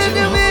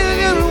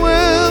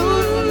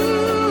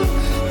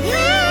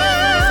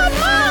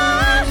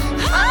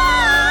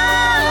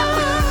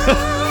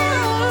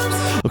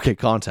 Okay,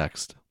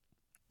 context.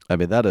 I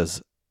mean, that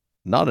is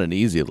not an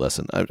easy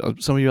listen.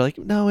 Some of you are like,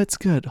 no, it's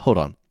good. Hold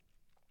on.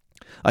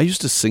 I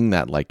used to sing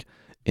that like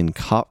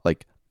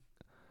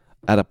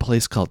at a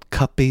place called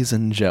Cuppies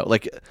and Joe,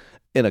 like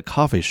in a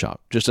coffee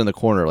shop, just in the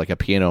corner, like a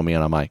piano, me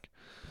and a mic.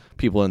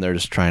 People in there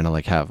just trying to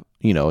like have,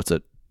 it's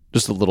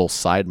just a little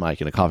side mic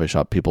in a coffee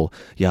shop. People,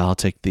 yeah, I'll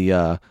take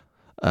the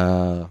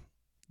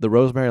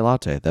rosemary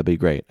latte. That'd be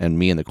great. And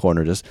me in the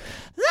corner just,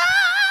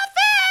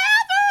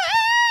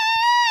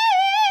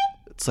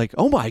 it's like,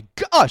 oh my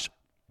gosh.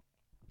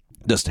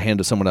 Just hand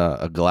to someone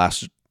a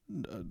glass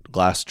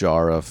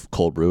jar of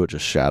cold brew. It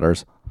just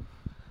shatters.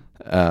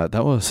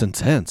 That was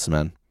intense,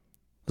 man.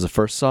 It was the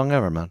first song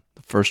ever, man.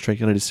 The first Trey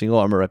Kennedy single.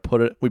 I remember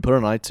we put it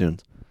on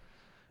iTunes.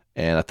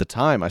 And at the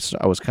time, I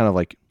was kind of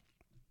like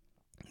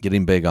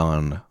getting big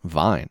on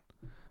Vine.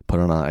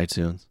 Put it on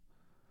iTunes.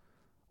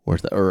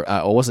 Or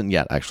I wasn't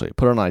yet, actually.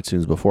 Put it on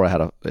iTunes before I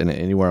had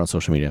anywhere on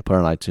social media. Put it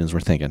on iTunes. We're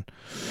thinking,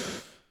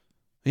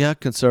 yeah,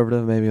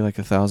 conservative, maybe like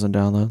 1,000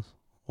 downloads.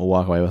 We'll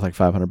walk away with like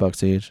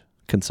 $500 each.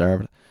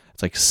 Conservative.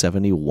 It's like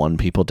 71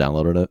 people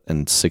downloaded it,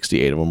 and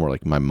 68 of them were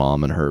like my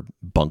mom and her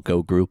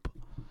bunko group.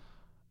 I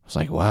was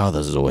like, wow,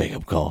 this is a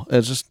wake-up call.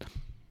 It's just,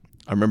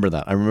 I remember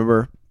that. I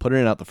remember putting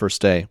it out the first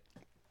day.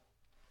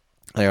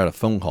 I got a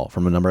phone call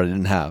from a number I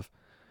didn't have.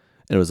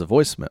 And it was a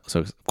voicemail. So,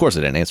 of course, I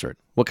didn't answer it.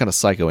 What kind of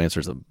psycho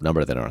answers a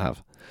number they don't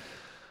have?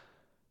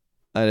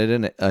 I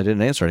didn't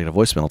answer. I get a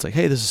voicemail. It's like,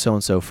 hey, this is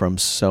so-and-so from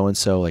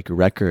so-and-so, like,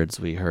 records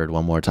we heard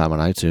one more time on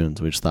iTunes.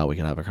 We just thought we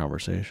could have a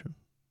conversation.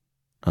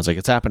 I was like,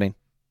 it's happening.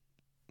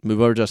 Move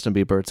over, Justin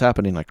Bieber. It's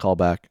happening. I call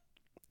back.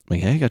 I'm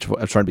like, hey, I got your.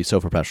 I'm trying to be so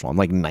professional. I'm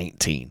like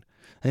 19.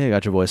 Hey, I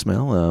got your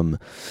voicemail.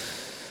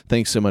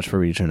 Thanks so much for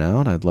reaching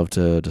out. I'd love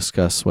to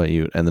discuss what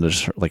you. And then it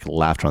just like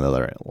laughed on the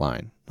other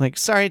line. Like,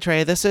 sorry,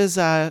 Trey. This is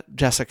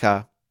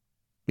Jessica.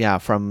 Yeah,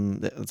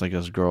 it's like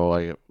this girl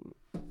I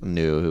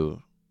knew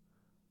who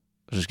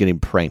was just getting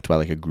pranked by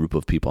like a group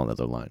of people on the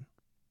other line.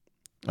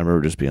 I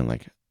remember just being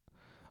like,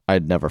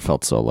 I'd never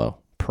felt so low.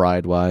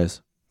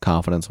 Pride-wise,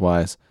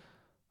 confidence-wise,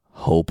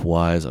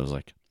 hope-wise. I was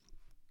like,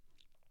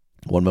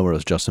 one moment it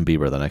was Justin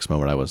Bieber. The next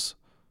moment I was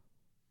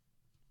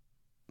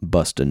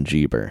Bustin'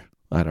 Jeeber.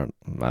 I don't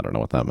know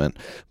what that meant.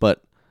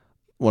 But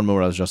one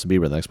moment I was Justin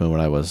Bieber. The next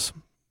moment I was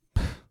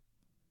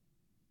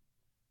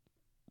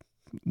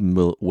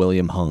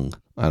William Hung.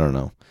 I don't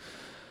know.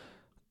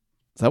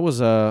 That was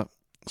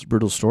it's a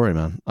brutal story,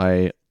 man.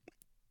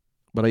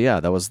 Yeah,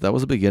 that was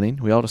the beginning.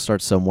 We all just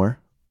start somewhere.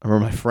 I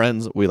remember my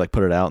friends, we like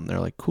put it out and they're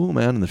like, cool,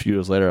 man. And a few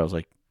years later, I was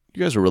like,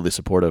 you guys are really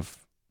supportive.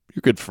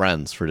 You're good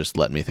friends for just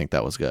letting me think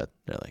that was good.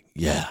 They're like,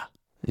 yeah.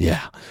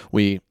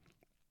 I've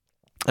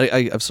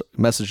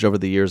messaged over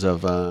the years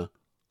of,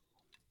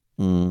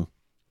 you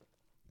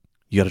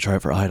got to try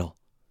it for Idol.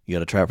 You got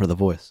to try it for The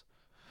Voice.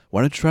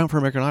 Why don't you try it for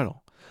American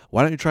Idol?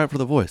 Why don't you try it for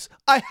The Voice?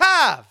 I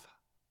have!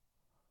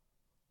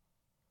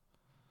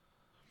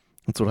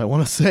 That's what I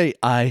want to say.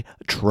 I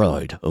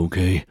tried,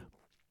 okay?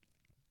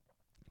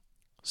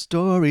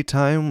 Story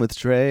time with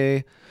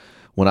Trey.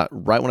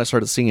 Right when I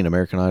started singing,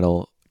 American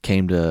Idol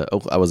came to,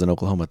 I was in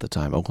Oklahoma at the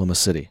time, Oklahoma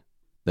City.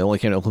 They only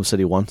came to Oklahoma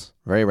City once,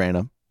 very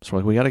random. So we're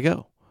like, we got to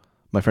go.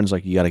 My friend's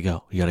like, you got to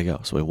go.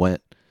 So we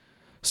went,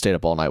 stayed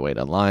up all night, waited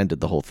online, did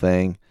the whole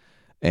thing.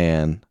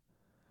 And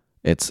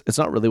it's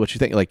not really what you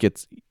think. Like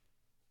it's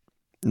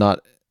kind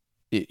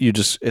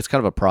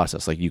of a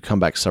process. Like you come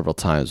back several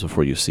times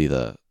before you see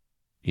the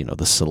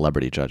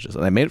celebrity judges.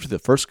 And I made it for the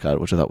first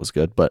cut, which I thought was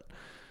good, but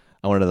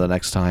I went to the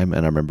next time,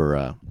 and I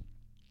remember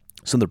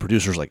some of the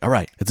producers were like, all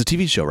right, it's a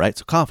TV show, right?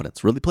 So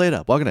confidence, really play it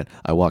up. Walking in.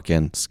 I walk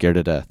in, scared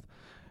to death.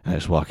 And I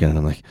just walk in, and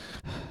I'm like,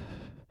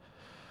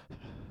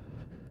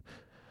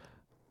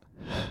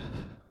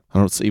 I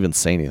don't even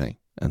say anything.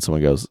 And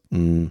someone goes,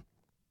 do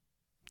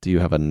you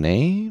have a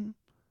name?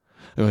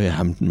 Oh,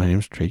 yeah, my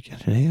name's Trey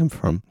Kennedy. I'm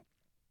from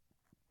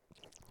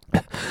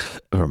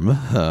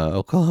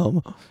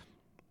Oklahoma.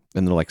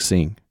 And they're like,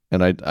 sing.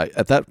 And I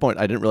at that point,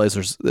 I didn't realize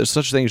there's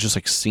such a thing as just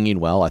like singing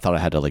well. I thought I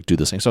had to like do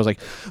this thing. So I was like,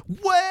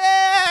 well,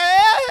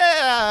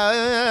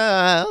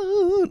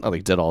 I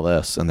like did all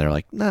this. And they're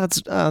like, nah,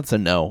 it's a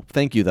no.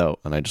 Thank you, though.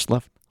 And I just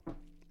left.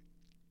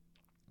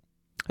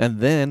 And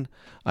then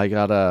I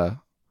got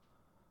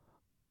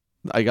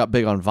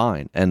big on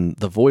Vine, and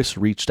The Voice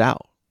reached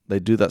out. They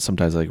do that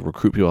sometimes, like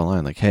recruit people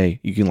online. Like, hey,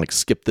 you can like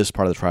skip this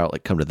part of the tryout,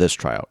 like come to this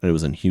tryout. And it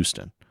was in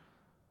Houston.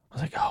 I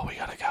was like, oh, we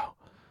gotta go.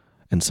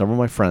 And some of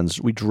my friends,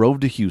 we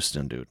drove to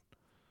Houston, dude.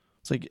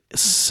 It's like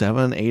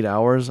 7-8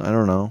 hours. I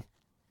don't know.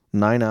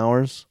 9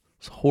 hours.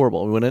 It's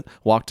horrible. We went in,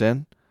 walked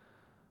in.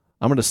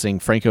 I'm going to sing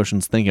Frank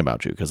Ocean's Thinking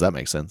About You because that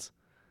makes sense.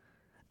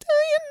 Do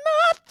you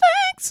not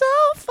think so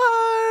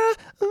far ahead?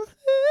 I've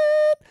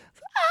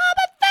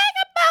been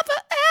thinking about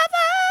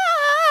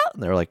forever.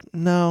 And they're like,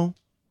 no.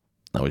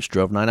 I always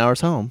drove 9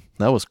 hours home.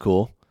 That was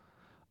cool.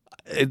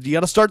 You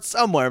got to start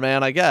somewhere,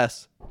 man, I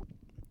guess.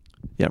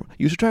 Yeah,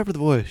 you should try for The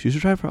Voice. You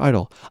should try for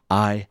Idol.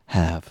 I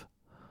have.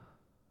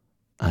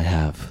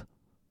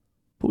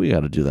 But we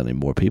got to do that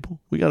anymore, people.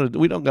 We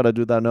don't got to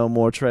do that no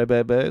more, Trey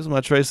Babies,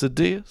 my Trey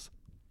Diaz.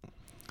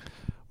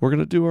 We're going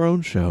to do our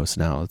own shows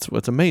now.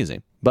 It's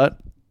amazing. But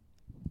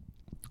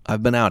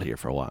I've been out here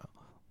for a while.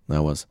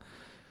 There's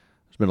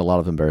been a lot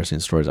of embarrassing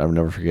stories. I will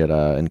never forget,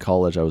 in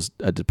college,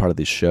 I did part of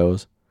these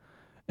shows,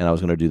 and I was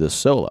going to do this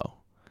solo.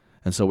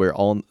 And so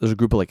there's a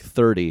group of like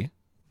 30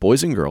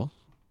 boys and girls,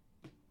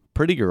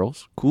 pretty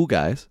girls, cool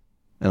guys.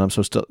 And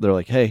they're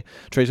like, hey,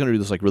 Trey's going to do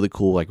this like really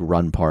cool like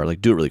run part.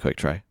 Like, do it really quick,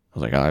 Trey. I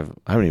was like, I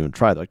haven't even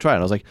tried. Like, try it.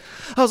 I was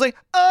like,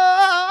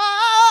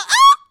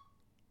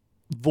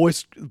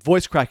 voice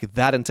crack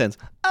that intense.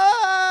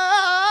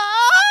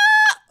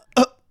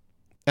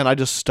 And I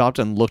just stopped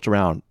and looked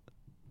around.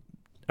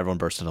 Everyone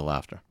burst into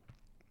laughter.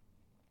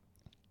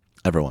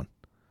 Everyone.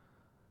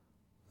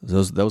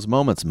 Those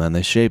moments, man,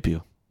 they shape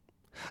you.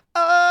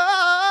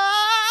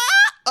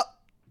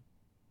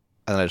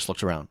 And I just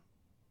looked around.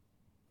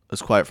 It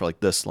was quiet for like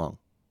this long.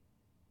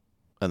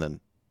 And then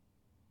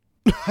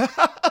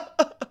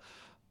I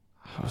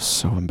was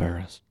so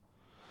embarrassed.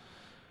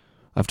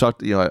 I've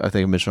talked, I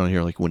think I mentioned on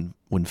here, like when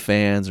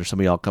fans or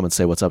somebody all come and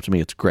say what's up to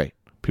me, it's great.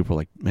 People are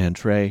like, man,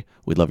 Trey,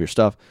 we love your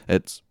stuff.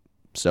 It's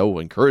so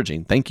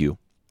encouraging. Thank you.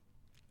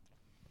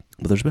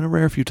 But there's been a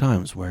rare few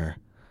times where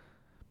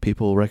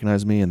people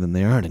recognize me and then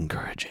they aren't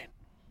encouraging.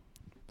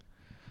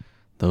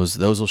 Those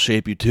will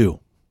shape you too.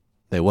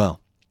 They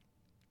will.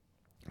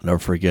 I'll never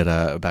forget,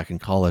 back in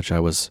college, I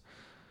was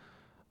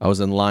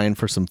in line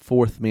for some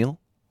fourth meal.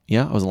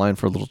 Yeah, I was in line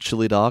for a little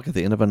chili dog at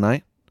the end of a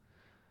night.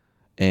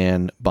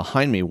 And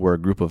behind me were a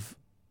group of,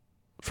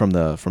 from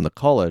the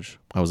college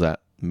I was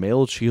at,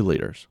 male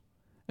cheerleaders.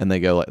 And they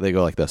go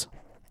like this.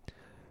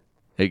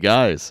 Hey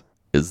guys,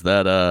 is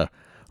that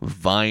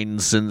Vine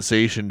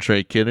sensation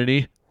Trey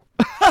Kennedy?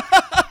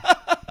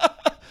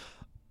 I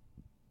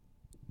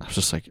was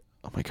just like,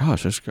 oh my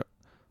gosh, I just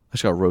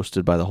got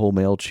roasted by the whole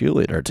male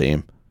cheerleader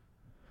team.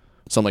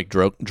 Some like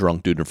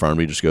drunk dude in front of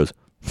me just goes,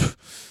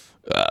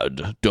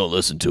 don't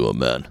listen to him,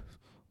 man.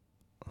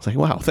 I was like,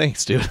 wow,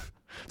 thanks, dude.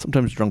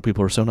 Sometimes drunk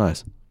people are so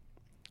nice.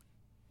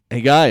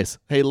 Hey guys,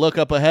 hey, look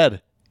up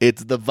ahead.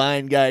 It's the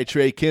Vine guy,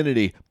 Trey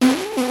Kennedy.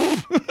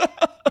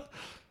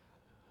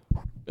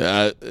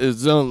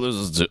 Don't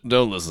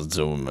listen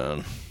to him,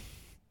 man.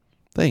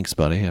 Thanks,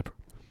 buddy.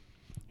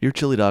 Your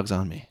chili dog's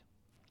on me.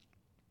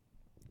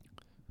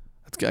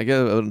 I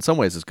guess in some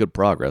ways it's good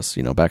progress.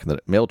 Back in the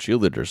male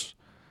cheerleaders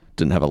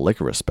didn't have a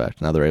lick of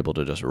respect. Now they're able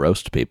to just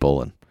roast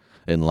people and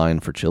in line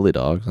for chili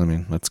dogs. I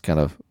mean, that's kind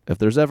of, if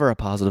there's ever a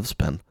positive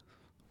spin,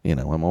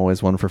 I'm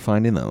always one for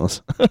finding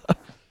those.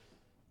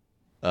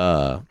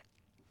 Y'all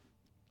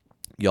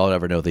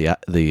ever know the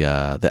app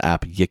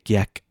Yik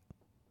Yak?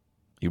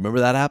 You remember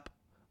that app?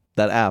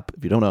 That app,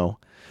 if you don't know,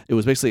 it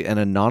was basically an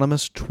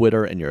anonymous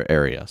Twitter in your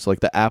area. So like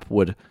the app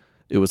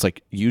it was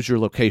like use your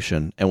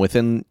location, and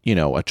within, a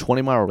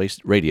 20-mile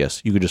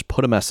radius, you could just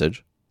put a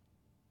message,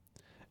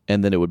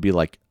 and then it would be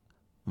like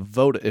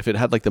vote. If it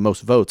had like the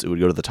most votes, it would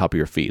go to the top of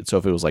your feed. So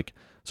if it was like,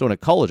 so in a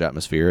college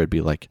atmosphere, it'd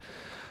be like,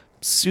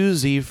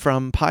 Susie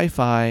from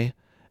Pi-Fi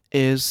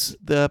is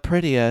the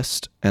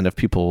prettiest. And if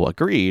people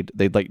agreed,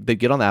 they'd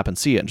get on the app and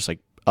see it and just like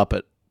up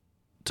it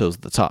to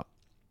the top.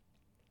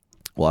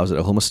 Well, I was at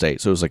Oklahoma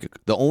State, so it was like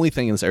the only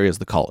thing in this area is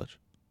the college.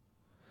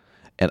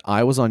 And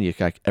I was on Yik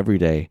Yak every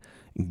day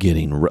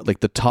getting, like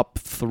the top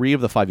 3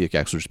 of the 5 Yik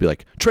Yaks would just be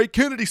like, Trey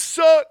Kennedy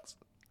sucks!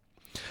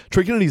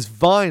 Trey Kennedy's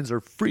vines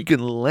are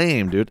freaking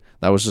lame, dude.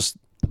 That was just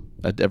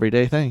an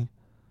everyday thing.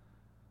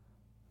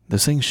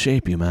 Those things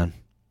shape you, man.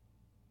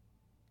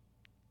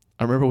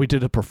 I remember we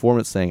did a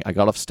performance thing. I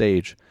got off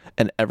stage,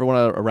 and everyone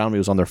around me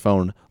was on their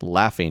phone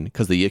laughing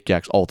because the Yik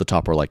Yaks all at the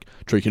top were like,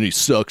 Trey Kennedy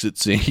sucks at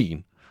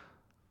singing.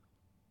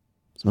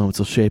 Those moments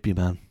will shape you,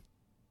 man.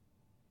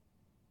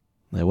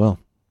 They will.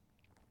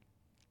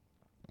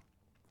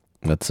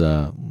 That's,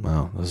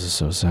 wow, this is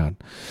so sad.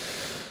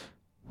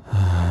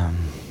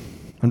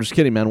 I'm just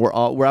kidding, man. We're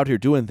out here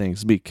doing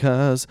things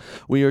because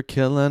we are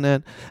killing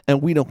it,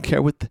 and we don't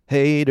care what the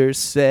haters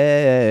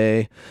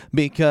say,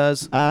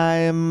 because I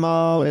am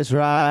always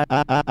right.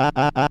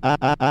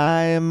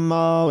 I am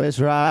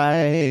always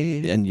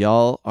right. And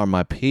y'all are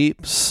my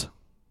peeps.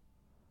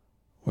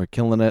 We're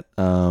killing it.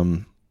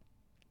 Those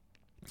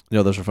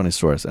are funny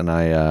stories, and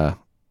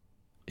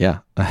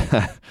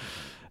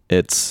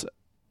it's.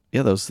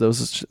 Yeah,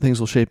 those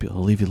things will shape you.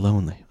 They'll leave you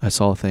lonely. I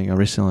saw a thing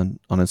recently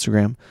on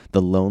Instagram, the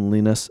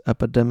loneliness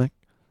epidemic.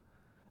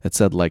 It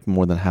said like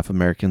more than half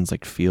Americans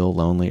like feel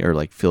lonely or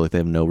like feel like they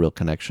have no real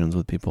connections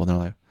with people in their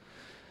life.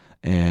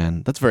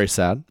 And that's very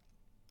sad.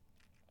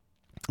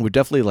 We've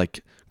definitely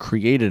like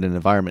created an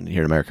environment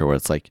here in America where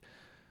it's like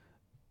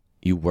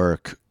you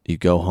work, you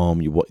go home,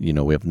 we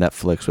have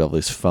Netflix, we have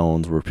these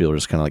phones where people are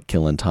just kind of like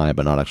killing time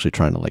but not actually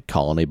trying to like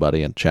call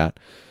anybody and chat.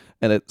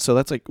 And so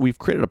that's like, we've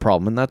created a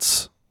problem, and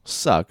that's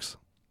sucks.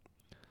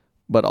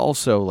 But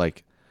also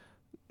like,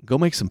 go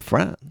make some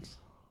friends.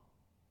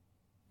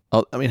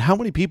 I mean, how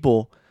many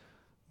people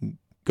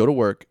go to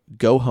work,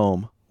 go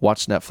home,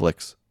 watch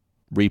Netflix,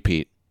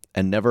 repeat,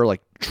 and never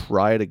like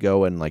try to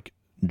go and like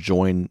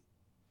join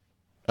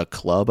a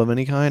club of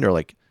any kind, or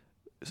like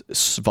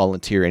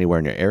volunteer anywhere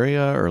in your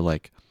area, or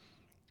like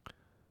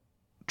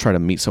try to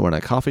meet someone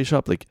at a coffee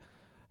shop? Like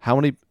how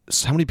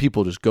many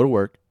people just go to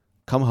work,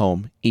 come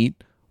home,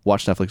 eat,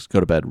 watch Netflix, go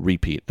to bed,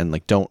 repeat, and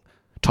like don't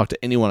talk to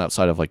anyone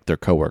outside of like their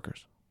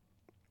coworkers?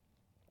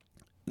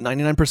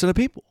 99% of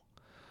people.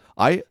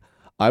 I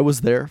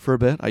was there for a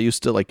bit. I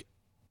used to like,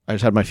 I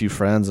just had my few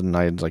friends and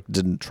I like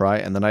didn't try.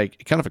 And then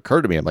it kind of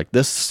occurred to me, I'm like,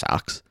 this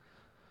sucks.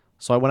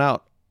 So I went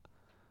out.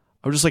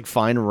 I would just like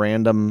find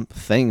random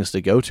things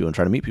to go to and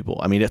try to meet people.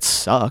 I mean, it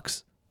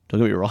sucks. Don't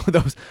get me wrong.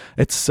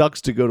 It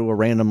sucks to go to a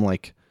random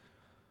like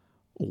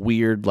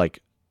weird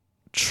like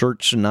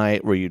church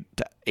night where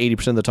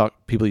 80% of the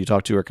people you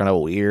talk to are kind of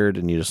weird,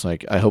 and you just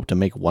like, I hope to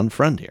make one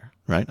friend here,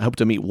 right? I hope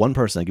to meet one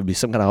person that gives me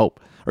some kind of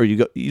hope. Or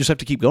you just have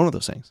to keep going to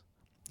those things.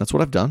 That's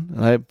what I've done,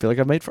 and I feel like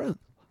I've made friends.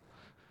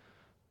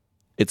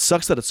 It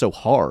sucks that it's so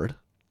hard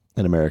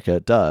in America.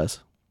 It does.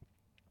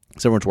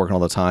 Because everyone's working all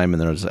the time,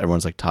 and then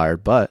everyone's like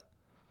tired. But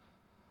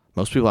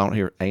most people out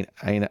here ain't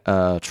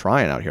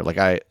trying out here. Like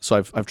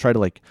I've tried to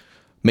like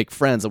make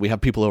friends that we have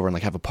people over and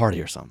like have a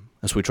party or something.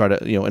 And so we try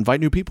to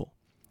invite new people.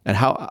 And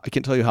I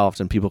can't tell you how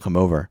often people come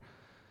over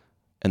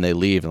and they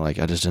leave and like,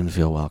 I just didn't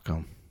feel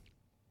welcome.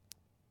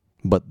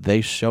 But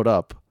they showed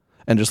up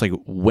and just like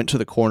went to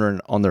the corner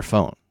on their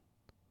phone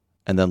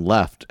and then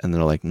left, and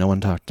they're like, no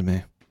one talked to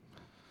me.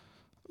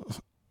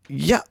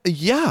 Yeah.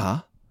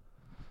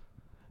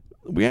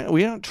 We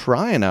aren't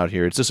trying out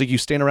here. It's just like you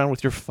stand around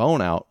with your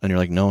phone out and you're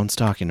like, no one's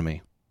talking to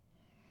me.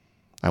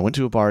 I went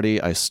to a party,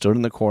 I stood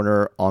in the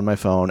corner on my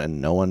phone and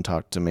no one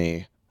talked to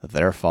me.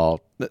 Their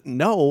fault.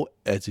 No,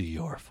 it's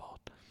your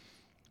fault.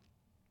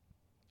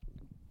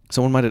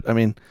 Someone might have, I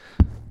mean,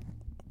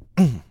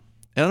 I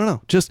don't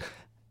know. Just,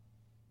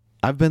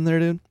 I've been there,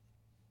 dude.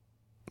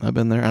 I've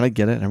been there, and I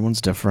get it.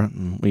 Everyone's different.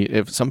 And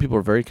if some people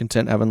are very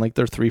content having like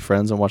their 3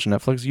 friends and watching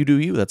Netflix, you do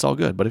you. That's all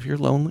good. But if you're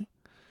lonely,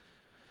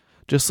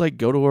 just like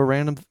try to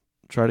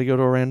go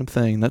to a random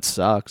thing. That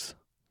sucks.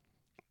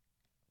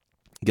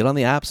 Get on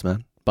the apps,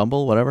 man.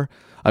 Bumble, whatever.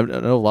 I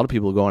know a lot of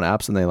people go on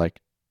apps and they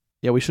like,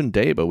 yeah, we shouldn't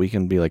date, but we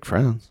can be like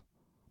friends.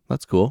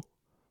 That's cool.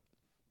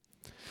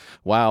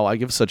 Wow, I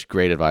give such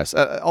great advice.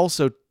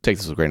 Also, take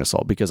this with a grain of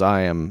salt, because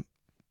I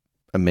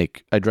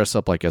dress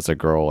up like as a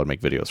girl and make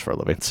videos for a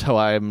living, so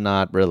I'm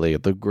not really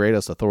the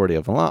greatest authority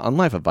on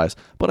life advice.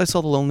 But I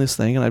saw the loneliest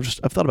thing, and I've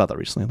thought about that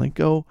recently. I'm like,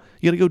 you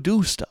got to go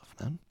do stuff,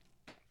 man.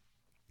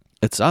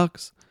 It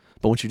sucks,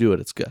 but once you do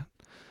it, it's good.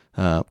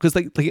 Because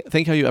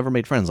think how you ever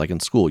made friends. Like in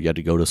school, you had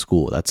to go to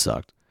school. That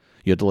sucked.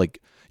 You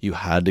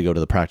had to go to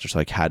the practice.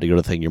 Like had to go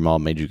to the thing your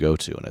mom made you go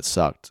to, and it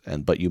sucked.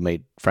 But you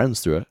made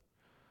friends through it.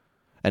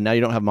 And now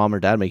you don't have mom or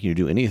dad making you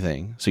do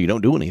anything, so you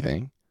don't do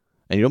anything,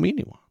 and you don't meet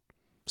anyone.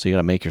 So you got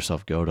to make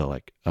yourself go to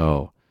like,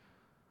 oh,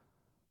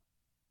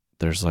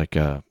 there's like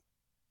a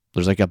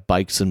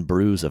Bikes and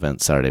Brews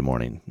event Saturday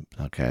morning.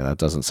 Okay, that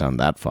doesn't sound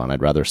that fun.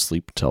 I'd rather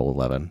sleep till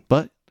 11,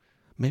 but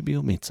maybe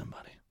you'll meet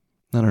somebody.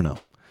 I don't know.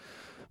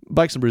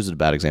 Bikes and Brews is a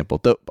bad example.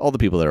 All the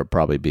people there will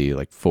probably be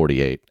like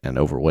 48 and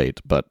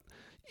overweight, but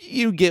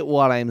you get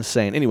what I'm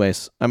saying.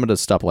 Anyways, I'm going to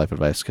stop life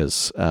advice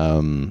because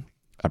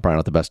I'm probably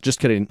not the best. Just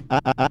kidding.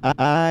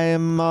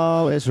 I'm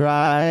always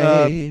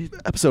right.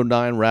 Episode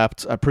 9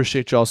 wrapped. I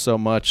appreciate y'all so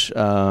much.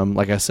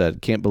 Like I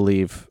said, can't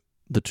believe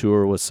the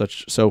tour was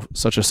such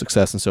a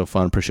success and so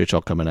fun. Appreciate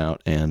y'all coming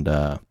out. And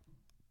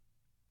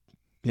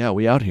yeah,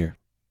 we out here.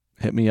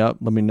 Hit me up.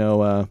 Let me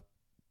know.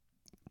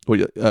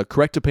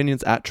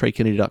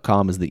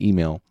 Correctopinions@TreyKennedy.com is the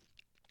email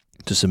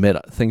to submit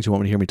things you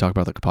want me to hear me talk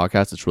about the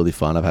podcast. It's really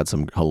fun. I've had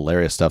some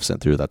hilarious stuff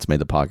sent through that's made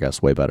the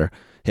podcast way better.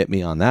 Hit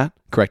me on that.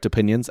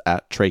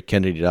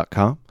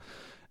 Correctopinions@TreyKennedy.com.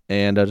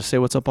 And just say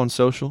what's up on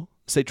social.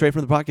 Say Trey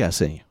from the podcast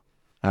sent you.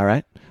 All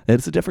right? And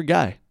it's a different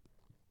guy.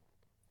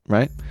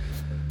 Right?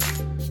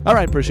 All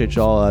right. Appreciate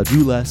y'all.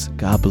 Do less.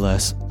 God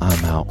bless.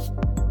 I'm out.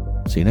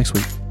 See you next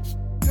week.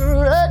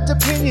 Correct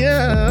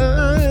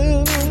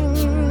opinions.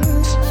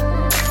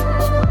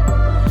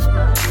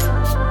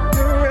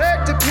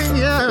 Correct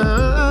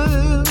opinions.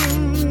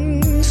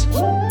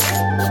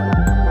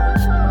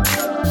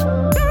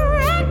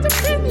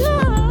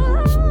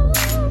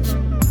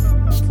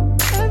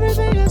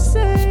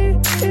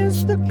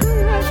 The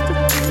correct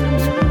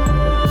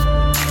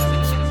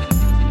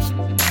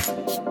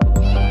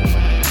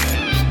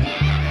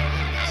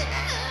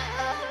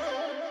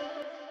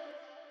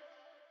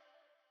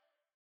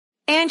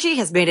Angie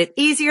has made it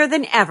easier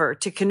than ever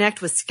to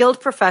connect with skilled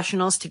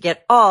professionals to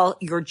get all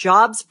your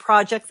jobs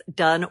projects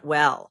done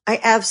well. I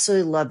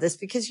absolutely love this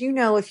because,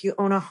 if you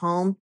own a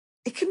home,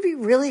 it can be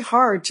really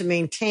hard to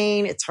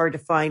maintain. It's hard to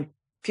find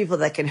people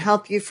that can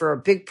help you for a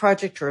big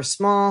project or a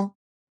small.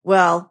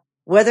 Well,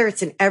 whether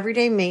it's in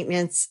everyday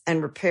maintenance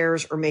and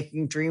repairs or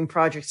making dream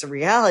projects a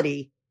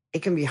reality,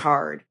 it can be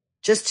hard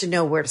just to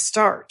know where to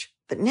start.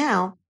 But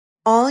now,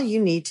 all you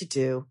need to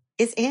do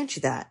is Angie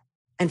that.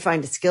 and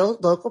find a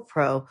skilled local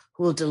pro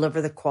who will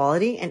deliver the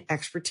quality and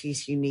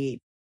expertise you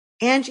need.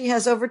 Angie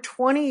has over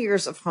 20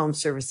 years of home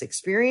service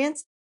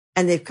experience,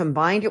 and they've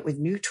combined it with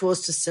new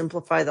tools to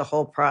simplify the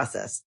whole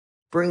process.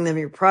 Bring them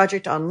your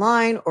project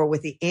online or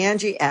with the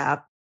Angie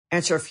app,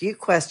 answer a few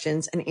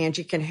questions, and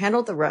Angie can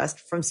handle the rest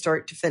from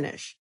start to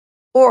finish.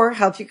 Or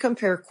help you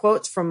compare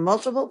quotes from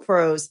multiple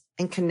pros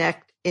and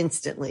connect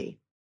instantly,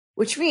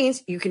 which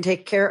means you can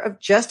take care of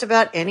just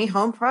about any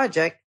home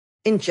project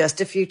in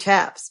just a few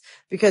taps.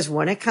 Because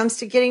when it comes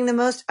to getting the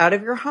most out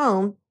of your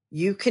home,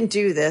 you can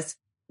do this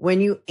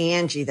when you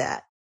Angie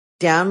that.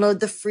 Download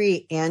the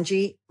free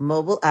Angie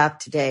mobile app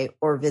today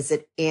or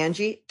visit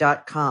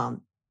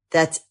Angie.com.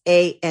 That's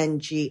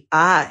ANGI.com.